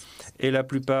alimentaire. Et la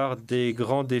plupart des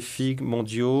grands défis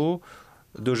mondiaux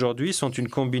d'aujourd'hui sont une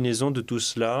combinaison de tout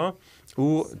cela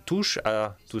ou touchent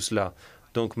à tout cela.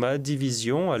 Donc ma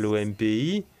division à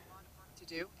l'OMPI,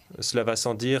 cela va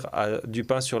sans dire, a du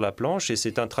pain sur la planche et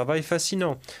c'est un travail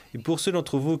fascinant. Et pour ceux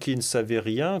d'entre vous qui ne savaient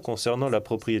rien concernant la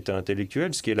propriété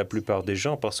intellectuelle, ce qui est la plupart des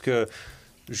gens, parce que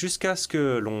jusqu'à ce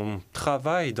que l'on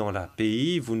travaille dans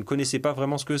l'API, vous ne connaissez pas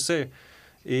vraiment ce que c'est.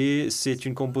 Et c'est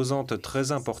une composante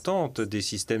très importante des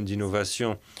systèmes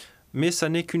d'innovation. Mais ça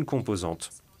n'est qu'une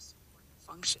composante.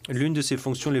 L'une de ses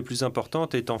fonctions les plus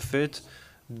importantes est en fait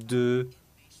de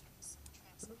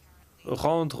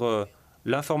rendre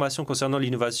l'information concernant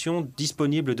l'innovation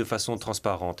disponible de façon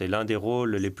transparente. Et l'un des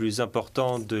rôles les plus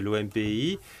importants de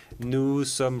l'OMPI, nous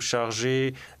sommes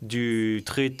chargés du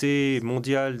traité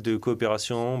mondial de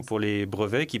coopération pour les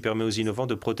brevets qui permet aux innovants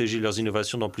de protéger leurs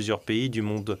innovations dans plusieurs pays du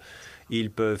monde. Ils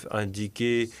peuvent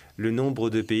indiquer le nombre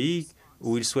de pays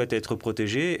où ils souhaitent être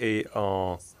protégés et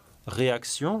en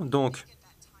réaction, donc,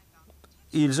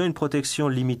 ils ont une protection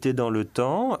limitée dans le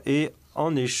temps et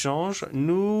en échange,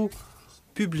 nous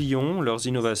publions leurs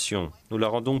innovations. Nous la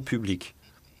rendons publique.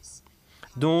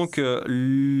 Donc,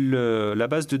 la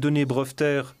base de données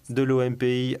brevetaire de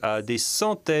l'OMPI a des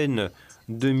centaines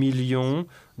de millions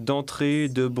d'entrées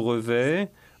de brevets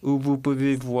où vous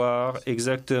pouvez voir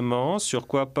exactement sur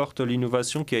quoi porte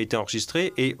l'innovation qui a été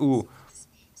enregistrée et où.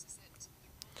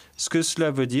 Ce que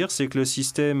cela veut dire, c'est que le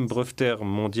système brevetaire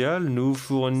mondial nous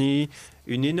fournit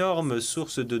une énorme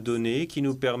source de données qui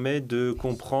nous permet de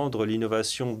comprendre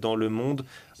l'innovation dans le monde,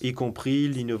 y compris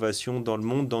l'innovation dans le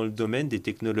monde dans le domaine des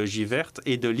technologies vertes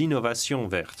et de l'innovation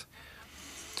verte.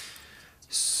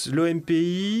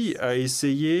 L'OMPI a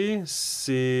essayé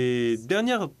ces 10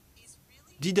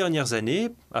 dernières années,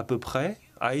 à peu près,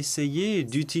 a essayé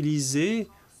d'utiliser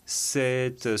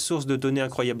cette source de données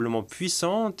incroyablement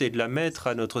puissante et de la mettre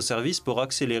à notre service pour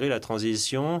accélérer la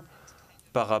transition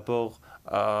par rapport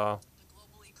à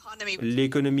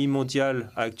l'économie mondiale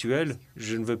actuelle.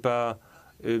 Je ne veux pas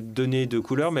donner de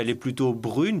couleur, mais elle est plutôt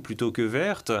brune plutôt que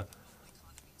verte,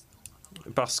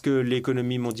 parce que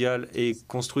l'économie mondiale est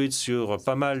construite sur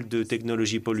pas mal de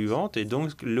technologies polluantes, et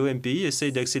donc l'OMPI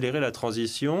essaye d'accélérer la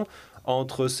transition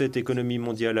entre cette économie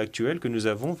mondiale actuelle que nous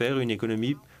avons vers une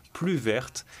économie plus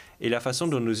verte. Et la façon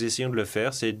dont nous essayons de le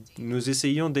faire, c'est nous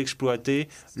essayons d'exploiter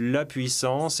la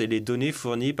puissance et les données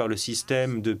fournies par le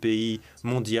système de pays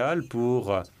mondial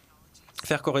pour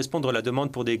faire correspondre la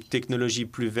demande pour des technologies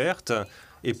plus vertes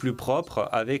et plus propres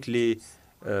avec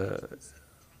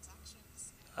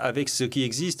avec ce qui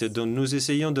existe. Donc nous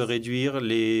essayons de réduire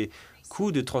les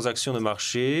coûts de transactions de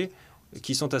marché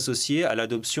qui sont associés à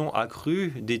l'adoption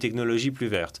accrue des technologies plus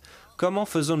vertes. Comment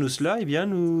faisons-nous cela? Eh bien,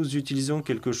 nous utilisons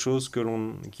quelque chose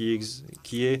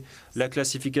qui est la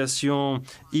classification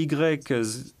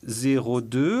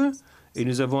Y02 et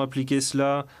nous avons appliqué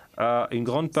cela à une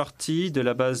grande partie de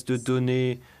la base de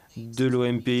données de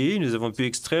l'OMPI. Nous avons pu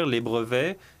extraire les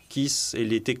brevets et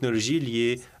les technologies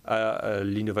liées à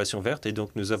l'innovation verte. Et donc,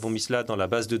 nous avons mis cela dans la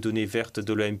base de données verte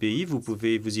de l'OMPI. Vous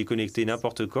pouvez vous y connecter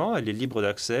n'importe quand. Elle est libre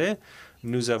d'accès.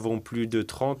 Nous avons plus de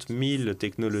 30 000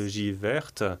 technologies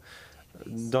vertes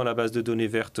dans la base de données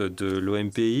verte de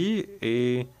l'OMPI.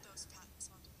 Et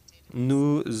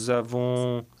nous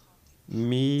avons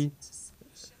mis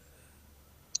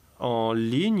en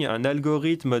ligne un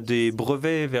algorithme des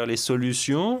brevets vers les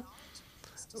solutions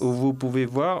où vous pouvez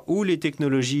voir où les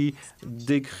technologies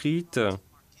décrites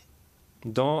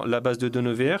dans la base de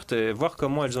données verte et voir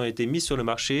comment elles ont été mises sur le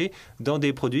marché dans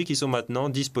des produits qui sont maintenant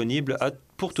disponibles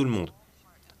pour tout le monde,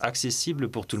 accessibles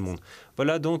pour tout le monde.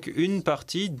 Voilà donc une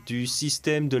partie du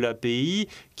système de l'API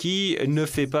qui ne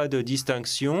fait pas de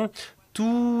distinction.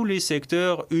 tous les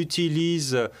secteurs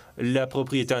utilisent la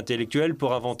propriété intellectuelle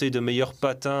pour inventer de meilleurs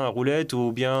patins à roulettes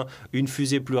ou bien une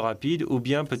fusée plus rapide ou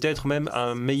bien peut-être même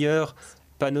un meilleur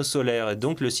panneau solaire. Et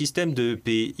donc le système de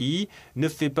PI ne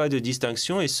fait pas de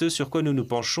distinction et ce sur quoi nous nous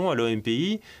penchons à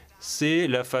l'OMPI, c'est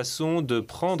la façon de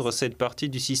prendre cette partie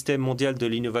du système mondial de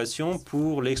l'innovation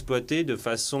pour l'exploiter de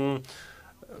façon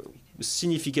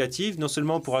significative, non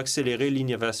seulement pour accélérer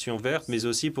l'innovation verte, mais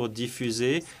aussi pour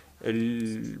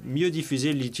mieux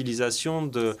diffuser l'utilisation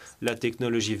de la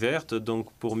technologie verte,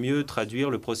 donc pour mieux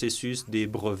traduire le processus des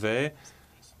brevets,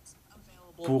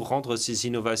 pour rendre ces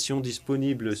innovations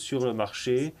disponibles sur le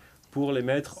marché, pour les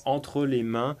mettre entre les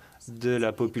mains de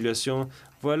la population.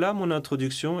 Voilà mon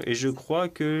introduction et je crois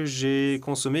que j'ai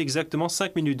consommé exactement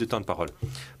 5 minutes de temps de parole.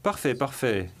 Parfait,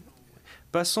 parfait.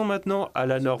 Passons maintenant à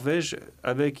la Norvège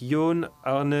avec Jon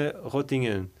Arne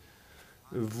Rottingen.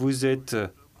 Vous êtes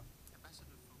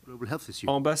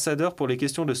ambassadeur pour les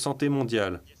questions de santé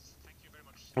mondiale.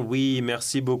 Oui,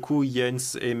 merci beaucoup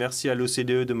Jens et merci à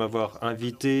l'OCDE de m'avoir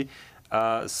invité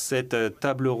à cette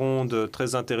table ronde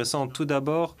très intéressante. Tout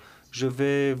d'abord, je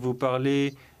vais vous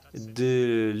parler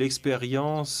de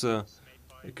l'expérience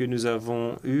que nous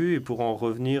avons eue et pour en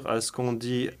revenir à ce qu'ont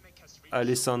dit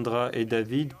Alessandra et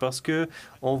David, parce que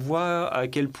on voit à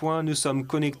quel point nous sommes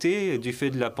connectés du fait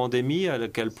de la pandémie, à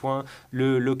quel point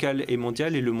le local est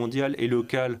mondial et le mondial est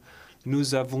local.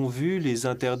 Nous avons vu les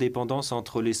interdépendances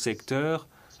entre les secteurs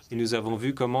et nous avons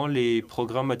vu comment les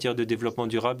programmes en matière de développement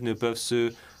durable ne peuvent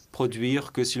se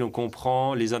produire que si l'on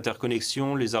comprend les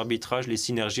interconnexions, les arbitrages, les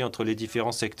synergies entre les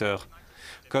différents secteurs.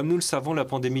 Comme nous le savons, la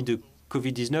pandémie de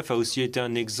Covid-19 a aussi été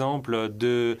un exemple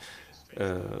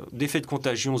d'effet de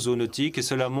contagion zoonotique et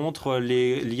cela montre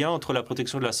les liens entre la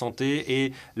protection de la santé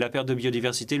et la perte de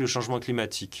biodiversité et le changement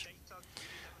climatique.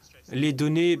 Les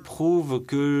données prouvent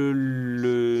que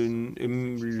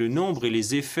le nombre et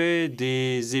les effets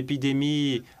des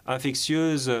épidémies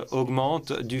infectieuses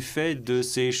augmentent du fait de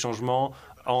ces changements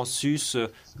en sus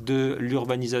de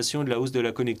l'urbanisation et de la hausse de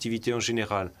la connectivité en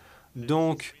général.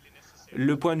 Donc,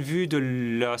 le point de vue de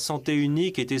la santé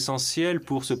unique est essentiel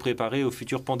pour se préparer aux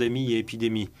futures pandémies et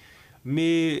épidémies.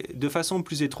 Mais de façon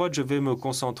plus étroite, je vais me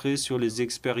concentrer sur les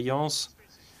expériences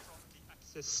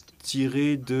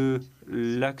tirées de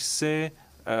l'accès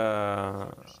à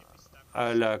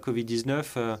la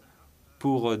COVID-19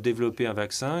 pour développer un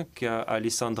vaccin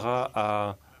qu'Alessandra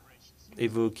a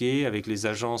évoqué avec les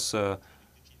agences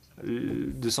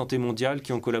de santé mondiale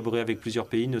qui ont collaboré avec plusieurs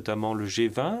pays, notamment le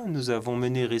G20. Nous avons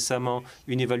mené récemment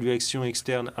une évaluation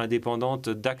externe indépendante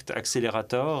d'Act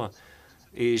Accelerator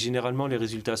et généralement les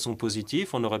résultats sont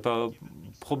positifs. On n'aurait pas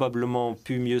probablement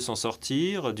pu mieux s'en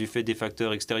sortir du fait des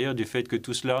facteurs extérieurs, du fait que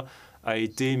tout cela a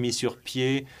été mis sur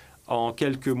pied en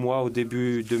quelques mois au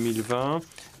début 2020.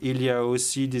 Il y a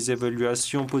aussi des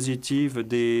évaluations positives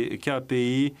des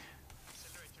KPI.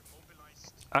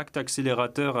 Act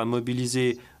Accélérateur a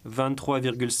mobilisé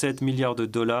 23,7 milliards de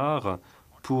dollars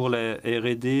pour la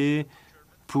R&D,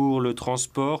 pour le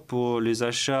transport, pour les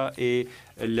achats et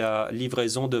la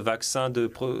livraison de vaccins,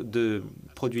 de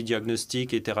produits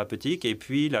diagnostiques et thérapeutiques. Et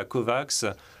puis la COVAX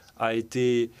a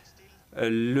été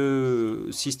le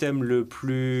système le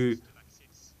plus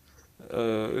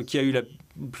qui a eu la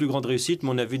plus grande réussite,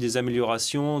 mais on a vu des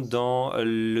améliorations dans la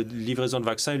livraison de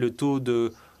vaccins et le taux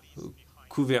de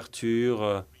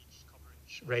couverture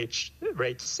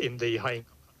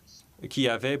qui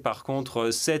avait par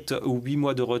contre 7 ou 8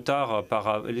 mois de retard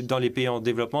dans les pays en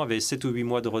développement, avait 7 ou 8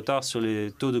 mois de retard sur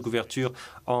les taux de couverture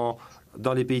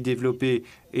dans les pays développés.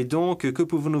 Et donc, que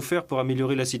pouvons-nous faire pour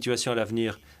améliorer la situation à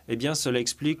l'avenir? Eh bien, cela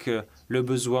explique le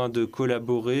besoin de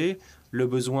collaborer, le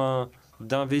besoin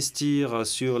d'investir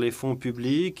sur les fonds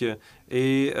publics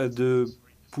et de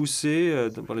pousser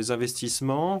dans les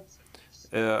investissements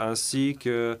ainsi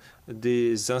que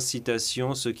des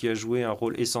incitations, ce qui a joué un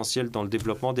rôle essentiel dans le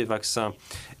développement des vaccins.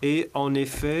 Et en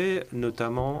effet,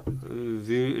 notamment,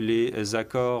 vu les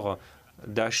accords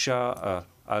d'achat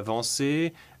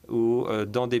avancés, ou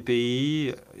dans des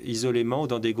pays isolément ou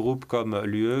dans des groupes comme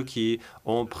l'UE qui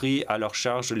ont pris à leur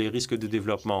charge les risques de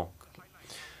développement.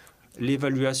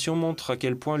 L'évaluation montre à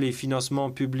quel point les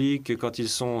financements publics, quand ils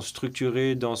sont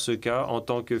structurés dans ce cas en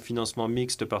tant que financement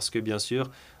mixte, parce que bien sûr,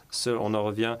 on en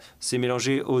revient, c'est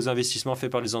mélangé aux investissements faits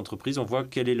par les entreprises, on voit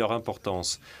quelle est leur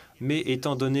importance. Mais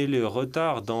étant donné le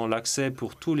retard dans l'accès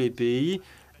pour tous les pays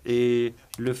et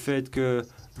le fait que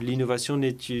l'innovation n'est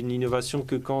une innovation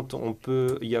que quand on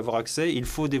peut y avoir accès, il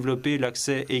faut développer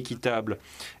l'accès équitable.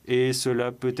 Et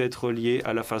cela peut être lié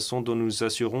à la façon dont nous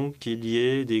assurons qu'il y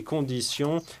ait des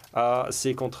conditions à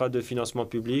ces contrats de financement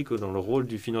public, dans le rôle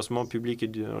du financement public et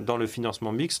dans le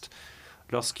financement mixte.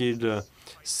 lorsqu'il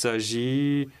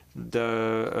s'agit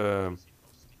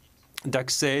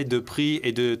d'accès, de prix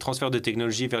et de transfert de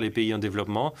technologie vers les pays en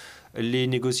développement. Les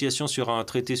négociations sur un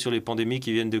traité sur les pandémies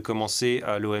qui viennent de commencer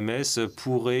à l'OMS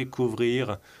pourraient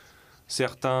couvrir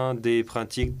certains des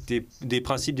principes,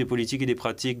 des politiques et des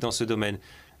pratiques dans ce domaine.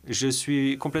 Je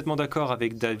suis complètement d'accord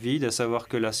avec David, à savoir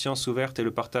que la science ouverte et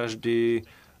le partage des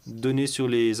données sur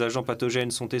les agents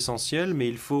pathogènes sont essentiels, mais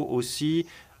il faut aussi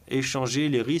échanger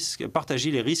les risques,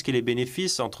 partager les risques et les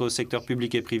bénéfices entre secteur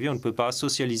public et privé. On ne peut pas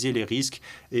socialiser les risques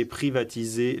et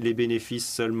privatiser les bénéfices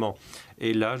seulement.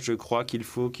 Et là, je crois qu'il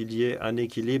faut qu'il y ait un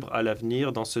équilibre à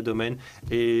l'avenir dans ce domaine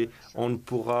et on ne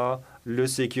pourra le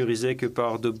sécuriser que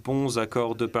par de bons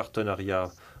accords de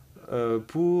partenariat.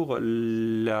 Pour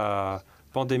la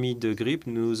pandémie de grippe,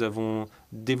 nous avons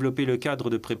développé le cadre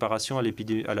de préparation à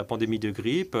la pandémie de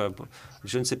grippe.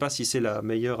 Je ne sais pas si c'est la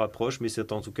meilleure approche, mais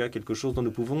c'est en tout cas quelque chose dont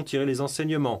nous pouvons tirer les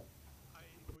enseignements.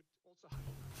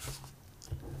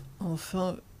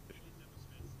 Enfin,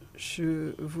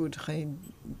 je voudrais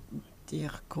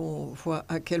dire qu'on voit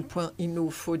à quel point il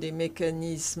nous faut des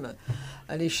mécanismes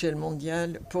à l'échelle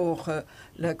mondiale pour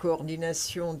la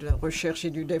coordination de la recherche et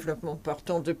du développement par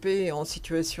temps de paix et en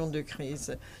situation de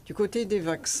crise. Du côté des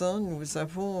vaccins, nous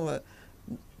avons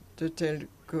de telles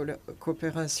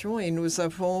coopérations et nous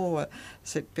avons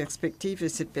cette perspective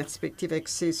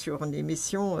axée sur les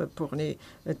missions pour les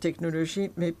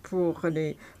technologies, mais pour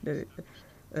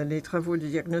les travaux de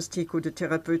diagnostic ou de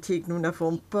thérapeutique, nous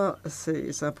n'avons pas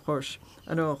ces approches.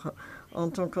 Alors, en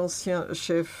tant qu'ancien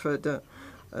chef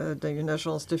d'une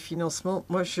agence de financement,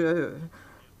 moi,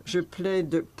 je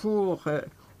plaide pour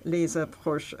les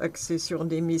approches axées sur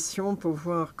des missions pour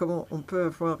voir comment on peut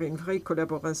avoir une vraie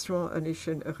collaboration à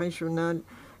l'échelle régionale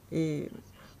et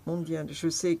mondiale. Je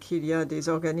sais qu'il y a des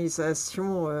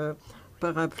organisations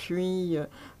parapluies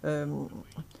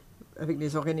avec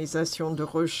des organisations de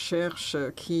recherche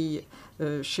qui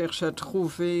cherchent à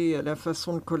trouver la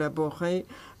façon de collaborer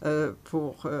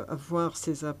pour avoir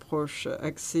ces approches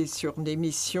axées sur des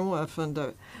missions afin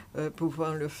de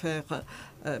pouvoir le faire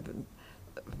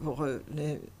pour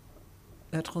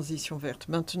la transition verte.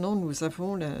 Maintenant, nous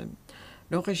avons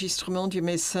l'enregistrement du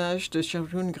message de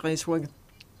Sharon Grace-Wag.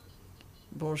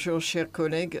 Bonjour, chers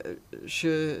collègues.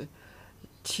 Je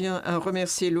tiens à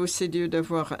remercier l'OCDE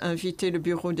d'avoir invité le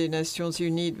Bureau des Nations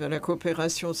Unies de la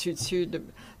coopération Sud-Sud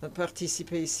à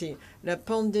participer ici. La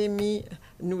pandémie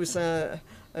nous a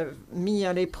mis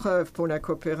à l'épreuve pour la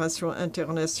coopération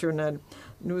internationale.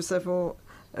 Nous avons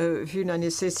vu la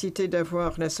nécessité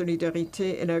d'avoir la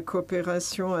solidarité et la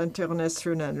coopération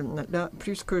internationale, là,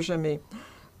 plus que jamais.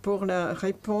 Pour la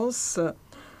réponse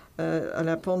à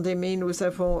la pandémie, nous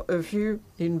avons vu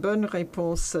une bonne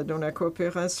réponse dans la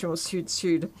coopération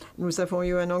Sud-Sud. Nous avons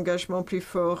eu un engagement plus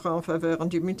fort en faveur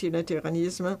du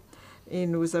multilatéralisme et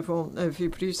nous avons vu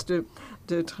plus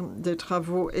de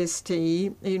travaux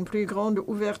STI et une plus grande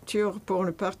ouverture pour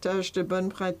le partage de bonnes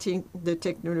pratiques de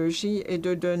technologie et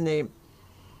de données.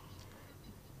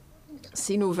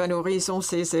 Si nous valorisons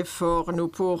ces efforts, nous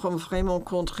pourrons vraiment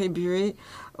contribuer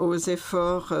aux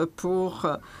efforts pour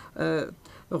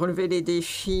relever les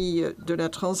défis de la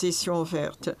transition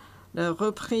verte. La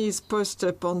reprise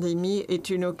post-pandémie est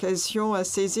une occasion à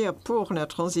saisir pour la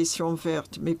transition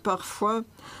verte, mais parfois,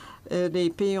 les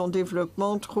pays en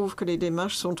développement trouvent que les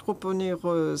démarches sont trop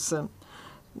onéreuses.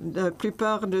 La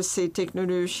plupart de ces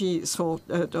technologies sont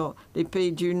dans les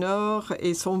pays du Nord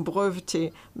et sont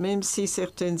brevetées, même si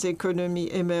certaines économies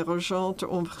émergentes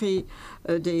ont pris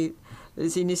des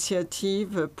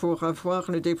initiatives pour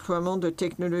avoir le déploiement de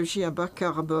technologies à bas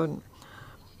carbone.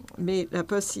 Mais la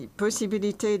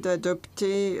possibilité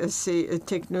d'adopter ces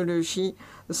technologies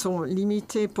sont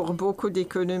limitées pour beaucoup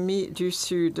d'économies du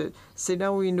Sud. C'est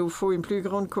là où il nous faut une plus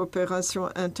grande coopération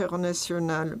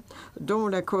internationale, dont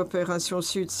la coopération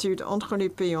Sud-Sud entre les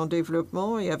pays en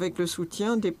développement et avec le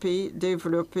soutien des pays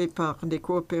développés par des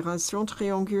coopérations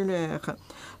triangulaires.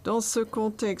 Dans ce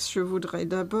contexte, je voudrais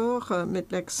d'abord mettre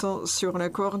l'accent sur la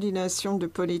coordination de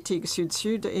politiques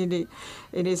Sud-Sud et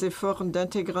les efforts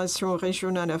d'intégration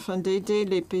régionale afin d'aider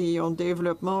les pays en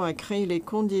développement à créer les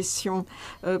conditions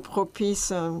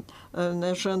propices à un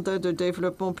agenda de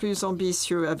développement plus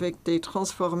ambitieux avec des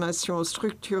transformations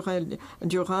structurelles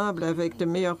durables avec de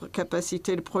meilleures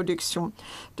capacités de production.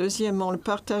 Deuxièmement, le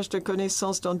partage de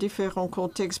connaissances dans différents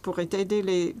contextes pourrait aider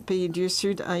les pays du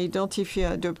Sud à identifier et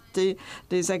adopter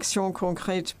des actions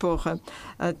concrètes pour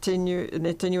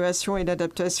l'atténuation et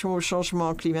l'adaptation au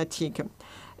changement climatique.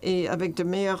 et avec de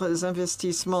meilleurs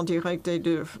investissements directs et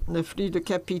de flux de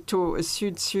capitaux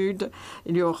sud-sud,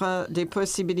 il y aura des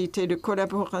possibilités de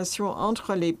collaboration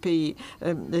entre les pays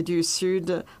du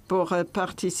Sud pour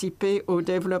participer au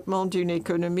développement d'une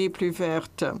économie plus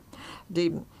verte.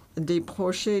 Des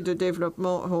projets de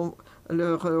développement ont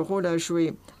leur rôle à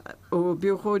jouer. Au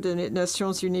Bureau des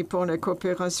Nations Unies pour la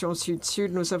coopération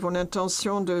Sud-Sud, nous avons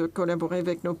l'intention de collaborer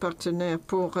avec nos partenaires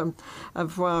pour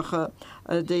avoir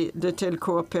de telles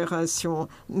coopérations.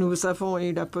 Nous avons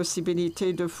eu la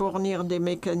possibilité de fournir des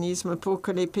mécanismes pour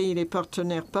que les pays et les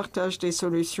partenaires partagent des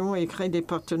solutions et créent des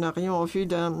partenariats en vue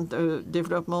d'un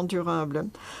développement durable.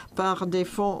 Par des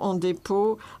fonds en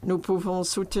dépôt, nous pouvons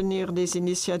soutenir des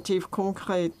initiatives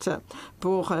concrètes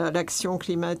pour l'action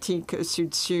climatique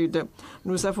Sud-Sud.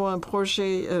 Nous avons un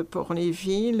projet pour les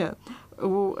villes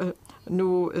où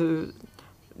nous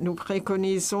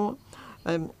préconisons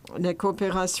la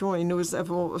coopération et nous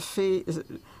avons fait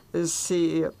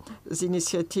ces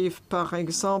initiatives, par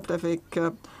exemple, avec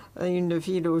une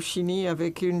ville au Chili,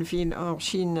 avec une ville en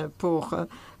Chine pour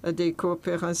des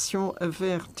coopérations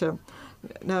vertes.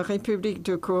 La République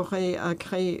de Corée a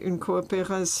créé une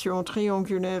coopération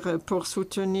triangulaire pour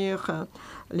soutenir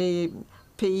les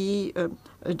pays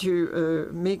du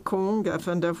Mekong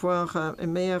afin d'avoir un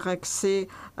meilleur accès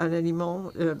à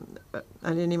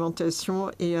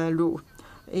l'alimentation et à l'eau.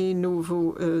 Et nous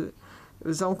vous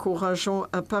encourageons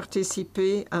à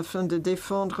participer afin de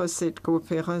défendre cette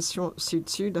coopération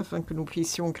sud-sud, afin que nous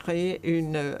puissions créer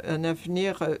un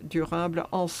avenir durable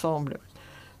ensemble.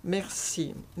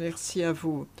 Merci. Merci à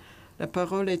vous. La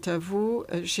parole est à vous.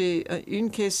 J'ai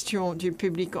une question du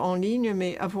public en ligne,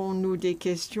 mais avons-nous des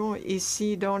questions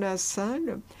ici dans la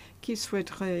salle qui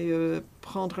souhaiteraient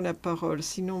prendre la parole?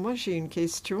 Sinon, moi, j'ai une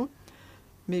question,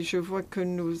 mais je vois que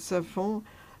nous avons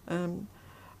un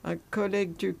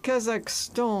collègue du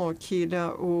Kazakhstan qui est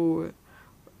là au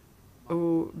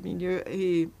milieu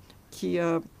et qui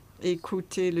a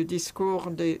écouté le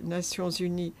discours des Nations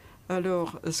Unies.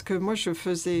 Alors, ce que moi je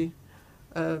faisais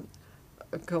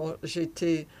quand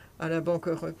j'étais à la Banque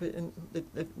européenne de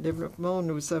développement,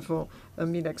 nous avons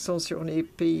mis l'accent sur les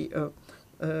pays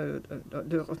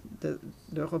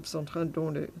d'Europe centrale,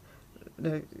 dont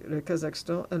le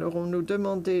Kazakhstan. Alors, on nous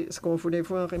demandait ce qu'on voulait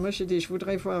voir. Et moi, j'ai dit, je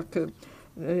voudrais voir que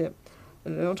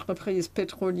l'entreprise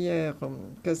pétrolière au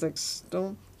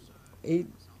Kazakhstan ait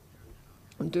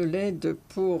de l'aide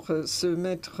pour se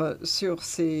mettre sur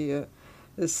ces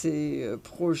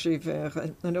projets verts.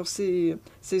 Alors,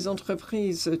 ces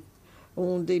entreprises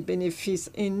ont des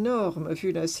bénéfices énormes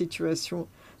vu la situation,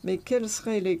 mais quelles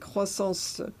seraient les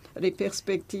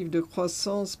perspectives de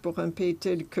croissance pour un pays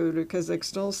tel que le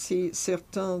Kazakhstan si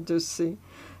certains de ces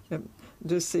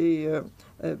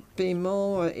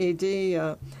paiements aidaient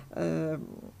à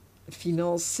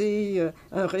financer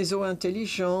un réseau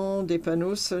intelligent, des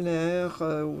panneaux solaires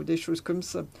ou des choses comme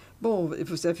ça? Bon,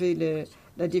 vous avez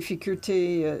la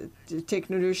difficulté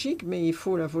technologique, mais il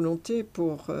faut la volonté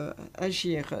pour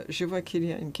agir. Je vois qu'il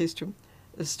y a une question.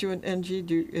 Stuart Ng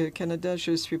du Canada,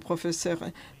 je suis professeur.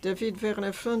 David, vers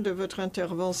la fin de votre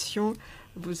intervention,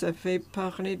 vous avez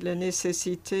parlé de la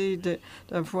nécessité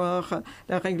d'avoir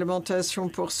la réglementation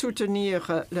pour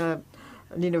soutenir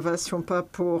l'innovation, pas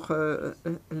pour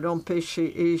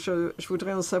l'empêcher. Et je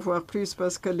voudrais en savoir plus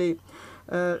parce que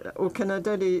au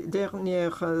Canada, les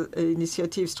dernières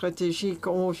initiatives stratégiques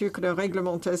ont vu que la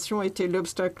réglementation était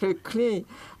l'obstacle clé,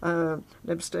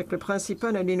 l'obstacle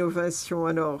principal à l'innovation.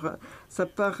 Alors, ça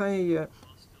paraît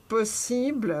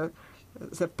possible,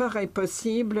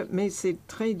 mais c'est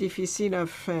très difficile à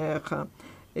faire.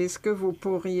 Est-ce que vous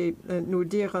pourriez nous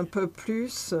dire un peu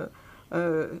plus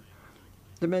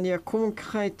de manière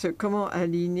concrète comment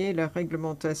aligner la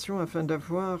réglementation afin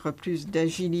d'avoir plus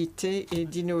d'agilité et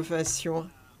d'innovation?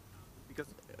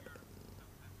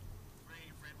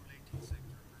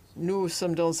 Nous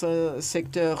sommes dans un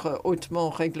secteur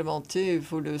hautement réglementé,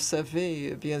 vous le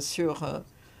savez bien sûr,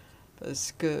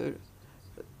 parce que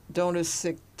dans le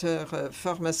secteur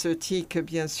pharmaceutique,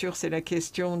 bien sûr, c'est la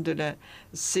question de la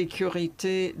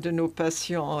sécurité de nos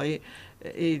patients et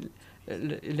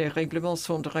les règlements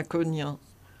sont draconiens.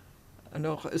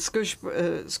 Alors, ce que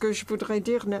je voudrais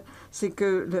dire, c'est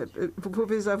que vous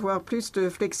pouvez avoir plus de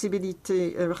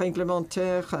flexibilité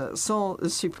réglementaire sans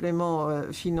supplément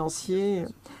financier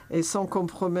et sans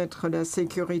compromettre la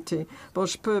sécurité. Bon,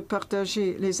 je peux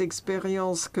partager les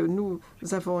expériences que nous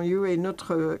avons eues et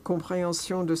notre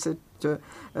compréhension de cette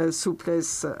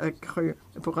souplesse accrue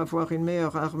pour avoir une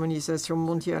meilleure harmonisation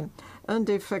mondiale. un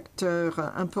des facteurs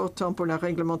importants pour la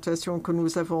réglementation que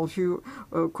nous avons vu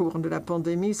au cours de la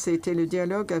pandémie, c'était le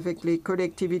dialogue avec les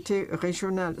collectivités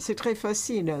régionales. C'est très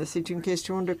facile, c'est une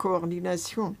question de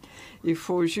coordination. Il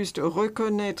faut juste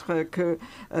reconnaître que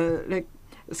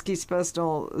ce qui se passe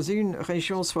dans une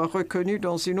région soit reconnu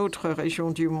dans une autre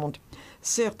région du monde.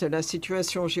 Certes, la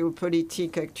situation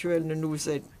géopolitique actuelle ne nous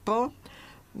aide pas,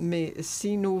 mais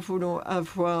si nous voulons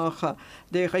avoir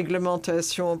des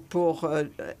réglementations pour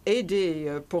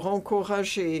aider, pour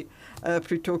encourager,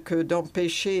 plutôt que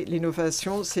d'empêcher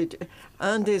l'innovation, c'est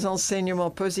un des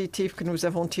enseignements positifs que nous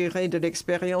avons tirés de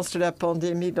l'expérience de la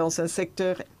pandémie dans un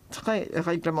secteur très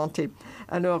réglementé.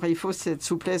 Alors, il faut cette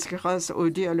souplesse grâce au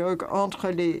dialogue entre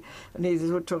les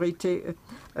autorités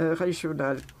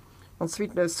régionales.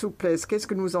 Ensuite, la souplesse. Qu'est-ce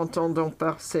que nous entendons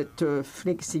par cette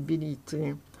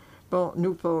flexibilité? Bon,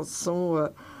 nous pensons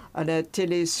à la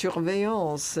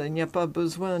télésurveillance. Il n'y a pas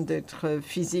besoin d'être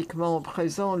physiquement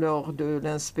présent lors de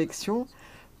l'inspection.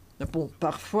 Bon,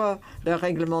 parfois, la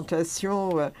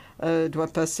réglementation doit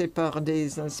passer par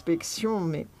des inspections,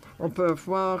 mais on peut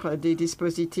avoir des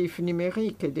dispositifs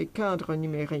numériques et des cadres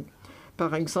numériques.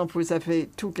 Par exemple, vous avez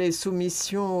toutes les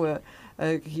soumissions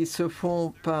qui se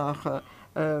font par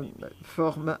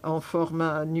en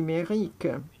format numérique.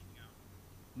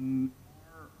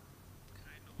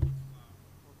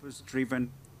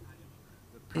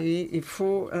 Et il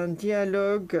faut un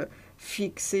dialogue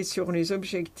fixé sur les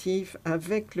objectifs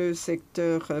avec le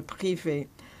secteur privé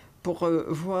pour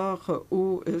voir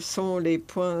où sont les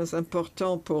points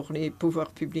importants pour les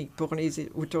pouvoirs publics, pour les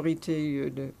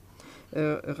autorités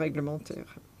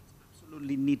réglementaires.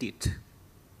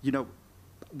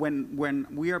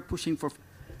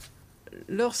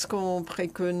 Lorsqu'on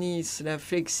préconise la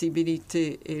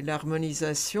flexibilité et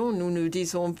l'harmonisation, nous ne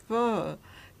disons pas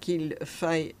qu'il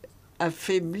faille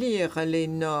affaiblir les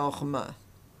normes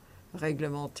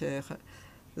réglementaires,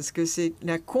 parce que c'est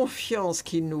la confiance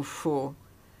qu'il nous faut.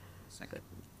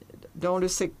 Dans le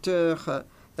secteur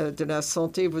de la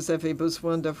santé, vous avez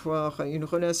besoin d'avoir une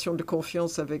relation de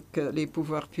confiance avec les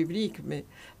pouvoirs publics, mais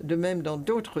de même dans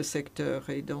d'autres secteurs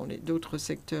et dans d'autres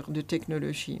secteurs de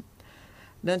technologie.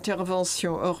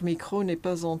 L'intervention hors micro n'est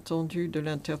pas entendue de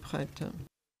l'interprète.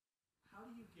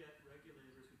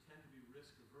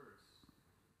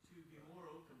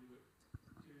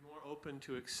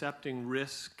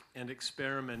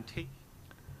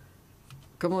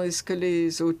 Comment est-ce que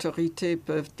les autorités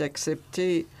peuvent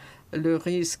accepter le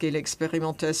risque et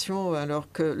l'expérimentation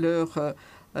alors que leur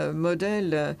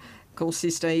modèle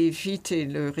consiste à éviter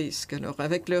le risque? Alors,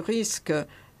 avec le risque,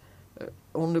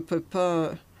 on ne peut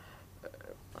pas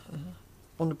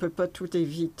tout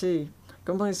éviter.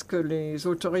 Comment est-ce que les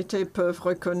autorités peuvent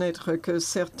reconnaître que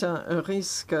certains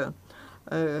risques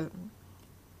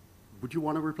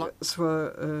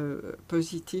soient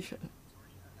positifs?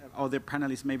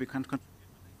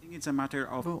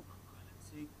 Bon.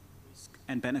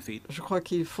 Je crois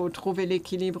qu'il faut trouver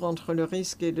l'équilibre entre le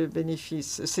risque et le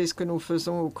bénéfice. C'est ce que nous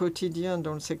faisons au quotidien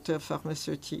dans le secteur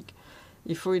pharmaceutique.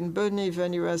 Il faut une bonne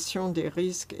évaluation des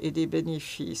risques et des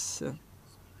bénéfices.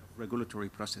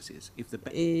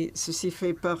 Et ceci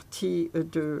fait partie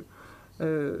de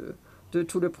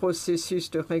tout le processus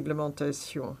de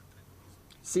réglementation.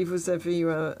 Si vous avez eu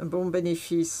un bon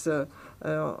bénéfice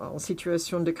en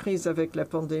situation de crise avec la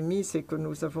pandémie, c'est que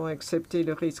nous avons accepté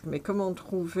le risque. Mais comment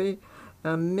trouver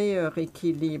un meilleur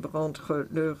équilibre entre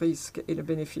le risque et le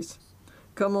bénéfice?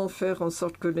 Comment faire en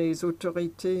sorte que les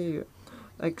autorités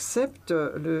acceptent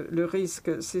le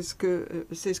risque? C'est ce que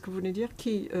vous voulez dire?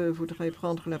 Qui voudrait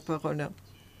prendre la parole?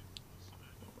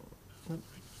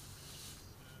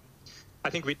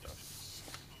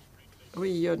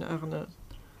 Oui, Jon Arne.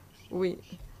 Oui,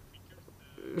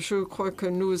 je crois que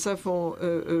nous avons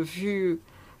vu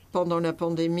pendant la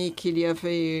pandémie qu'il y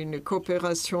avait une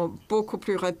coopération beaucoup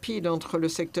plus rapide entre le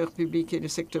secteur public et le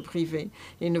secteur privé.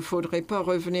 Il ne faudrait pas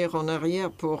revenir en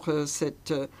arrière pour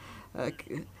cette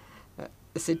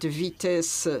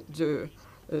vitesse de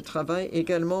travail,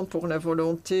 également pour la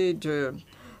volonté de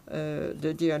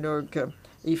dialogue.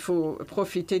 Il faut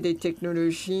profiter des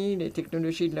technologies, les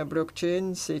technologies de la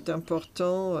blockchain, c'est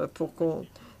important pour qu'on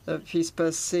puisse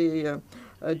passer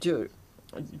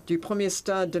du premier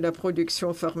stade de la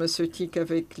production pharmaceutique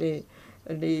avec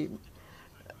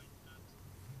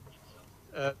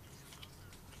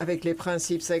avec les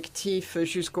principes actifs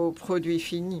jusqu'au produit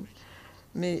fini.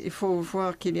 Mais il faut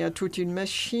voir qu'il y a toute une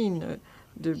machine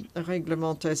de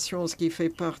réglementation, ce qui fait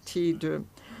partie de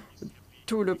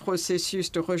tout le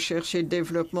processus de recherche et de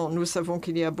développement. Nous savons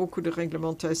qu'il y a beaucoup de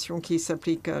réglementations qui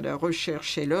s'appliquent à la recherche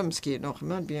chez l'homme, ce qui est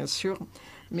normal, bien sûr,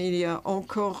 mais il y a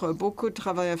encore beaucoup de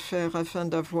travail à faire afin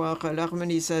d'avoir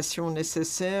l'harmonisation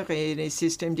nécessaire et les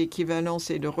systèmes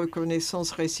d'équivalence et de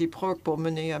reconnaissance réciproque pour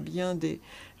mener à bien des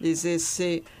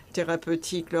essais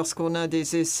thérapeutiques lorsqu'on a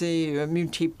des essais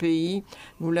multi-pays.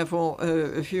 Nous l'avons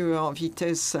vu en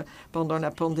vitesse pendant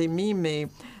la pandémie, mais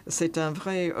c'est un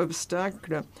vrai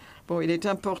obstacle. Bon, il est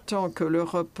important que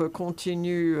l'Europe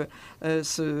continue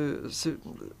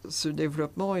ce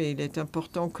développement et il est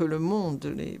important que le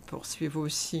monde les poursuive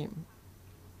aussi.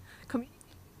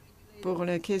 Pour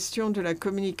la question de la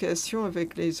communication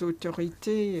avec les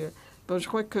autorités, bon, je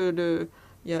crois que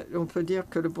on peut dire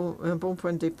que un bon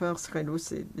point de départ serait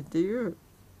l'OCDE.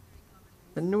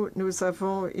 Nous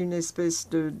avons une espèce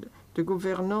de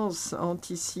gouvernance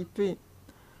anticipée.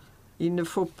 Il ne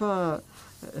faut pas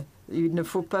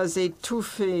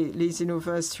étouffer les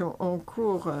innovations en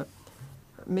cours,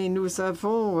 mais nous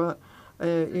avons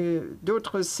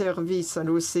d'autres services à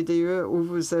l'OCDE où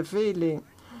vous avez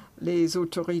les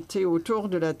autorités autour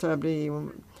de la table et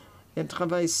elles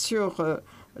travaillent sur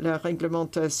la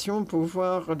réglementation pour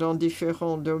voir dans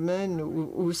différents domaines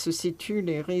où se situent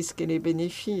les risques et les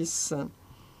bénéfices.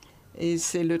 Et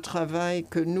c'est le travail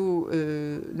que nous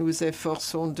nous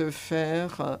efforçons de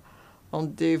faire en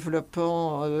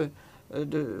développant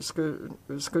de ce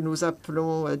que nous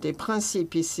appelons des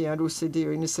principes ici à l'OCDE.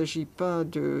 Il ne s'agit pas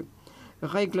de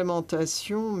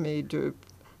réglementation, mais de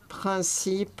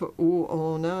principes où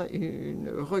on a une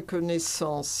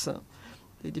reconnaissance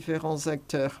des différents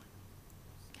acteurs.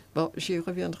 Bon, j'y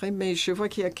reviendrai, mais je vois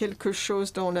qu'il y a quelque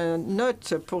chose dans la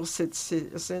note pour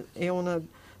et on a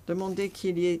demandé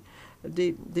qu'il y ait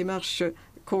des démarches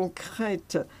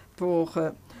concrètes pour...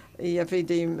 il y avait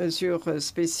des mesures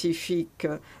spécifiques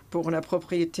pour la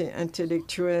propriété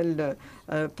intellectuelle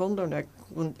pendant la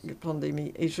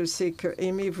pandémie. Et je sais que,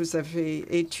 Aimé, vous avez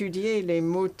étudié les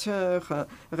moteurs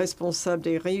responsables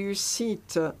des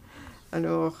réussites.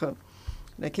 Alors,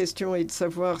 la question est de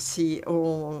savoir si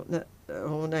on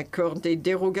accorde des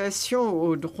dérogations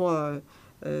aux droits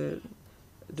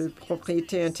de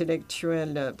propriété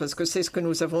intellectuelle, parce que c'est ce que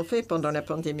nous avons fait pendant la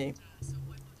pandémie.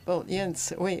 Bon,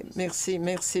 Jens, oui,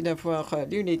 merci d'avoir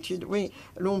lu l'étude. Oui,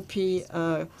 l'OMPI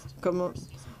a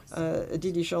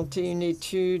diligenté une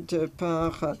étude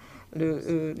par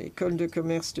l'école de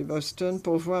commerce de Boston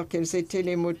pour voir quels étaient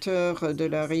les moteurs de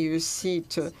la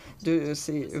réussite de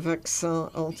ces vaccins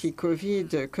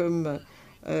anti-Covid. Comme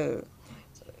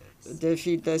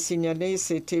David l'a signalé,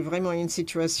 c'était vraiment une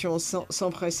situation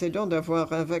sans précédent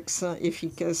d'avoir un vaccin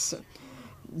efficace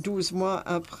 12 mois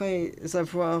après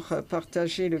avoir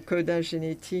partagé le codage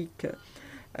génétique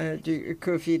du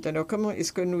Covid. Alors, comment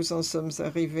est-ce que nous en sommes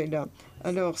arrivés là?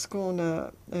 Alors, ce qu'on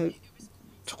a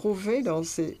trouvé dans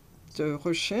cette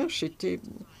recherche était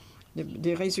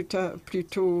des résultats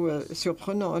plutôt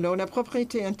surprenants. Alors, la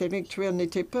propriété intellectuelle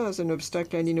n'était pas un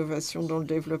obstacle à l'innovation dans le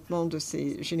développement de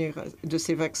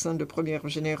ces vaccins de première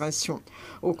génération.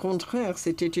 Au contraire,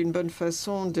 c'était une bonne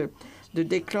façon de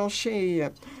déclencher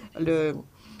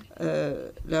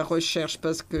la recherche,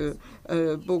 parce que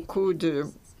beaucoup de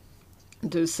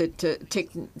cette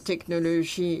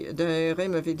technologie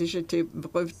d'ARM avait déjà été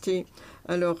brevetée.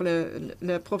 Alors,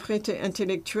 la propriété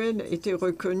intellectuelle était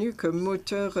reconnue comme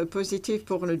moteur positif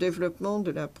pour le développement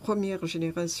de la première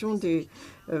génération des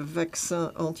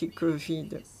vaccins anti-Covid.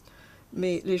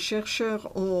 Mais les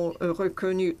chercheurs ont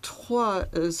reconnu 3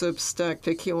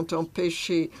 obstacles qui ont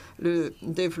empêché le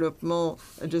développement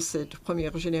de cette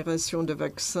première génération de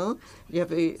vaccins. Il y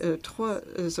avait 3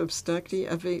 obstacles. Il y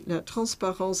avait la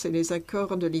transparence et les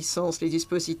accords de licence, les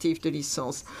dispositifs de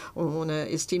licence. On a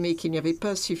estimé qu'il n'y avait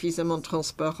pas suffisamment de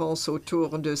transparence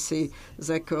autour de ces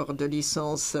accords de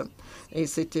licence. Et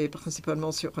c'était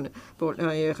principalement pour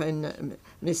l'ARN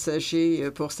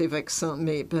messager pour ces vaccins.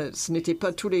 Mais ce n'étaient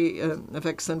pas tous les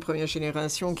vaccins de première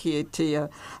génération qui étaient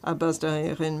à base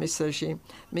d'ARN messager.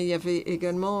 Mais il y avait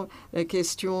également la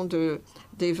question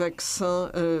des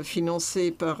vaccins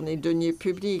financés par les deniers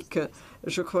publics.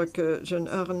 Je crois que John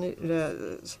Arne l'a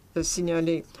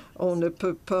signalé. On ne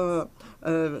peut pas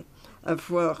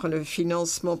avoir le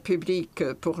financement public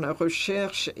pour la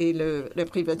recherche et la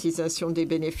privatisation des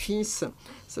bénéfices.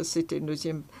 Ça, c'était le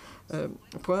deuxième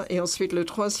point. Et ensuite, le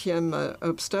troisième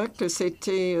obstacle,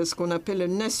 c'était ce qu'on appelle le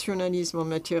nationalisme en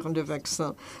matière de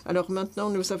vaccins. Alors maintenant,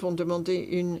 nous avons demandé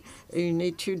une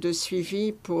étude de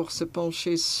suivi pour se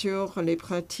pencher sur les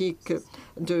pratiques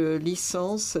de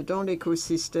licence dans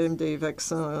l'écosystème des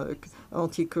vaccins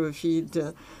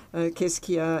anti-Covid. Qu'est-ce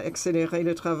qui a accéléré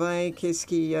le travail? Qu'est-ce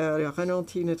qui a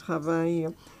ralenti le travail?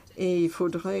 Et il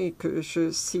faudrait que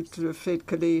je cite le fait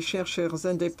que les chercheurs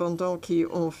indépendants qui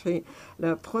ont fait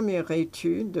la première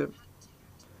étude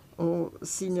ont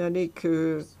signalé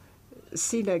que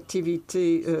si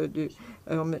l'activité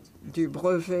du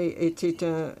brevet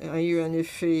a eu un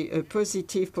effet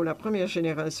positif pour la première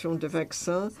génération de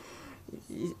vaccins,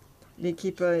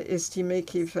 l'équipe a estimé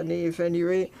qu'il fallait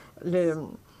évaluer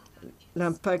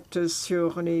l'impact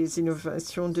sur les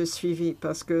innovations de suivi,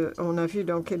 parce qu'on a vu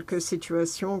dans quelques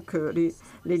situations que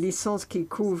les licences qui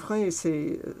couvraient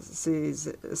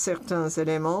certains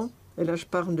éléments, et là je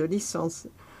parle de licences,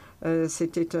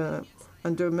 c'était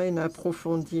un domaine à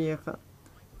approfondir.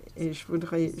 Et je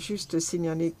voudrais juste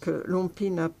signaler que l'OMPI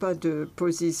n'a pas de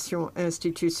position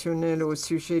institutionnelle au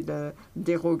sujet de la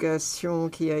dérogation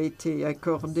qui a été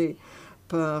accordée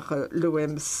par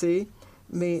l'OMC,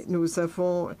 mais nous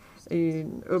avons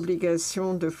une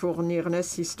obligation de fournir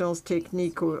l'assistance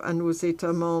technique à nos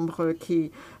États membres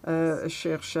qui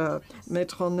cherchent à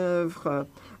mettre en œuvre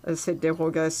cette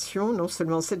dérogation, non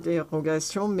seulement cette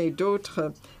dérogation, mais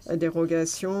d'autres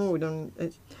dérogations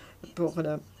pour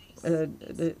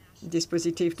le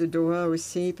dispositif de Doha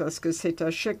aussi, parce que c'est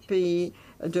à chaque pays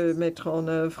de mettre en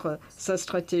œuvre sa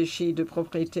stratégie de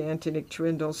propriété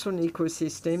intellectuelle dans son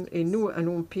écosystème. Et nous, à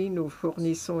l'OMPI, nous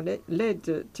fournissons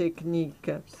l'aide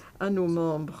technique à nos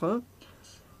membres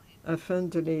afin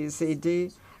de les aider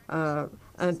à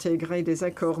intégrer des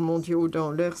accords mondiaux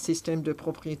dans leur système de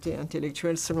propriété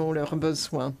intellectuelle selon leurs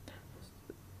besoins.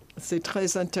 C'est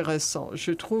très intéressant.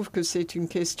 Je trouve que c'est une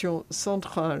question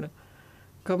centrale.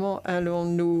 Comment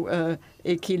allons-nous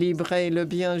équilibrer le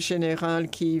bien général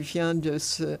qui vient de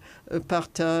ce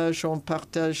partage? On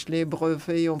partage les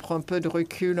brevets, on prend un peu de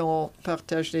recul, on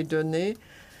partage les données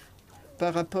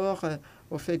par rapport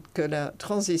au fait que la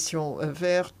transition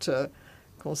verte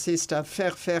consiste à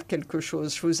faire quelque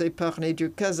chose. Je vous ai parlé du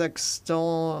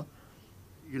Kazakhstan.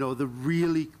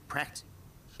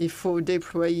 Il faut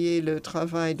déployer le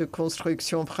travail de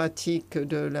construction pratique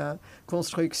de la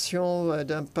construction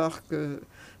d'un parc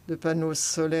de panneaux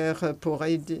solaires pour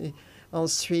aider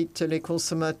ensuite les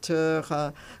consommateurs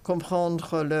à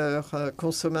comprendre leur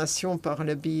consommation par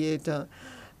le biais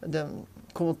d'un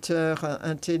compteur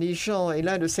intelligent. Et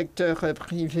là, le secteur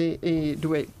privé est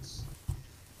doué.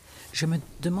 Je me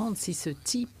demande si ce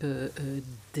type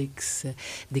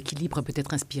d'équilibre peut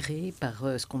être inspiré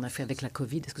par ce qu'on a fait avec la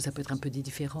Covid. Est-ce que ça peut être un peu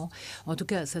différent? En tout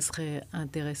cas, ça serait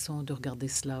intéressant de regarder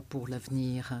cela pour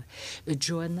l'avenir.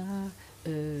 Johanna,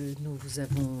 nous vous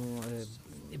avons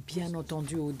bien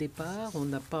entendu au départ. On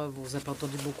n'a pas, vous a pas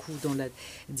entendu beaucoup dans la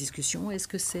discussion. Est-ce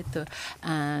que c'est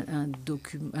un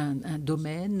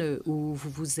domaine où vous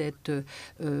vous êtes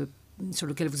sur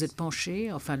lequel vous êtes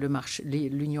penché? Enfin,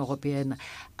 l'Union européenne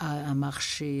a un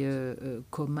marché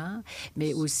commun,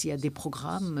 mais aussi a des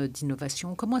programmes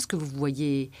d'innovation. Comment est-ce que vous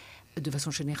voyez, de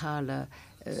façon générale,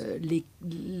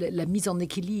 la mise en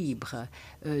équilibre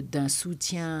d'un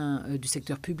soutien du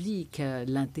secteur public,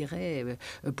 l'intérêt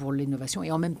pour l'innovation, et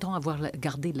en même temps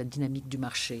garder la dynamique du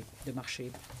marché,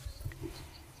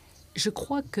 Je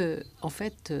crois que, en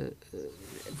fait,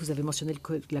 vous avez mentionné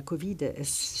la Covid.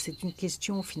 C'est une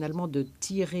question finalement de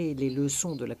tirer les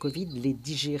leçons de la Covid, les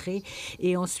digérer,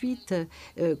 et ensuite,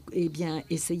 eh bien,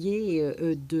 essayer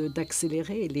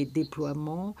d'accélérer les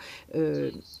déploiements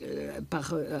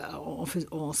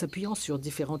en s'appuyant sur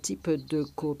différents types de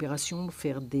coopération,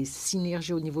 faire des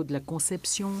synergies au niveau de la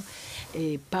conception,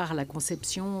 et par la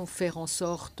conception, faire en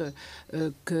sorte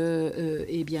que,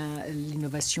 eh bien,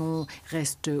 l'innovation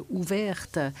reste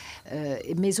ouverte,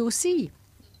 mais aussi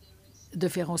de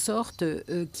faire en sorte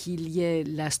qu'il y ait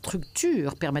la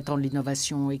structure permettant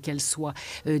l'innovation et qu'elle soit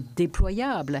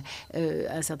déployable.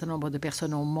 Un certain nombre de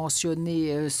personnes ont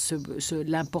mentionné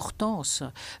l'importance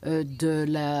de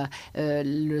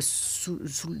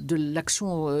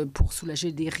l'action pour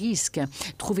soulager des risques,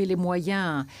 trouver les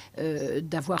moyens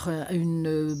d'avoir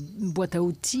une boîte à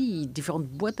outils, différentes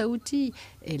boîtes à outils.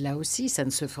 Et là aussi, ça ne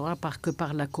se fera que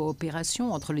par la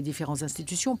coopération entre les différentes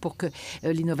institutions pour que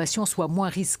l'innovation soit moins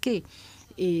risquée.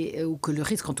 Ou que le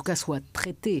risque, en tout cas, soit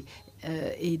traité.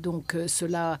 Et donc,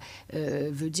 cela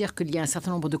veut dire qu'il y a un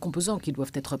certain nombre de composants qui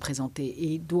doivent être présentés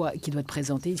qui doivent être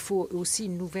présentés. Il faut aussi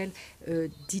une nouvelle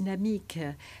dynamique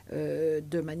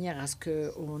de manière à ce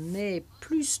qu'on ait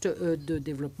plus de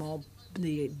développement,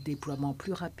 des déploiements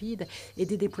plus rapides et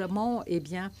des déploiements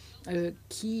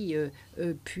qui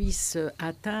puissent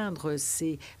atteindre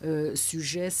ces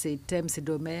sujets, ces thèmes, ces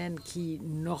domaines qui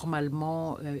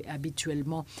normalement,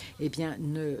 habituellement,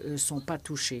 ne sont pas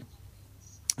touchés.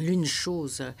 L'une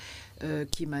chose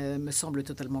qui me semble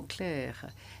totalement claire,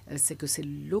 c'est que c'est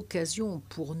l'occasion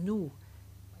pour nous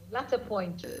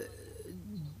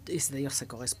et d'ailleurs ça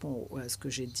correspond à ce que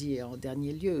j'ai dit en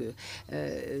dernier lieu,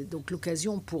 donc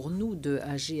l'occasion pour nous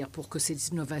d'agir pour que ces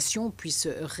innovations puissent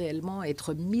réellement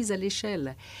être mises à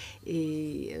l'échelle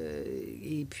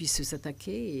et puissent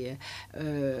s'attaquer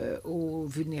aux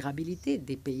vulnérabilités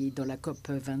des pays. Dans la COP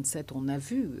 27, on a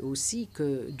vu aussi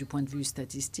que du point de vue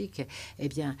statistique, eh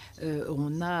bien,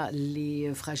 on a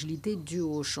les fragilités dues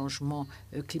au changement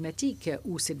climatique,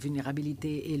 où cette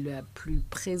vulnérabilité est la plus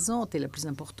présente et la plus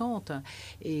importante.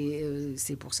 Et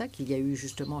c'est pour ça qu'il y a eu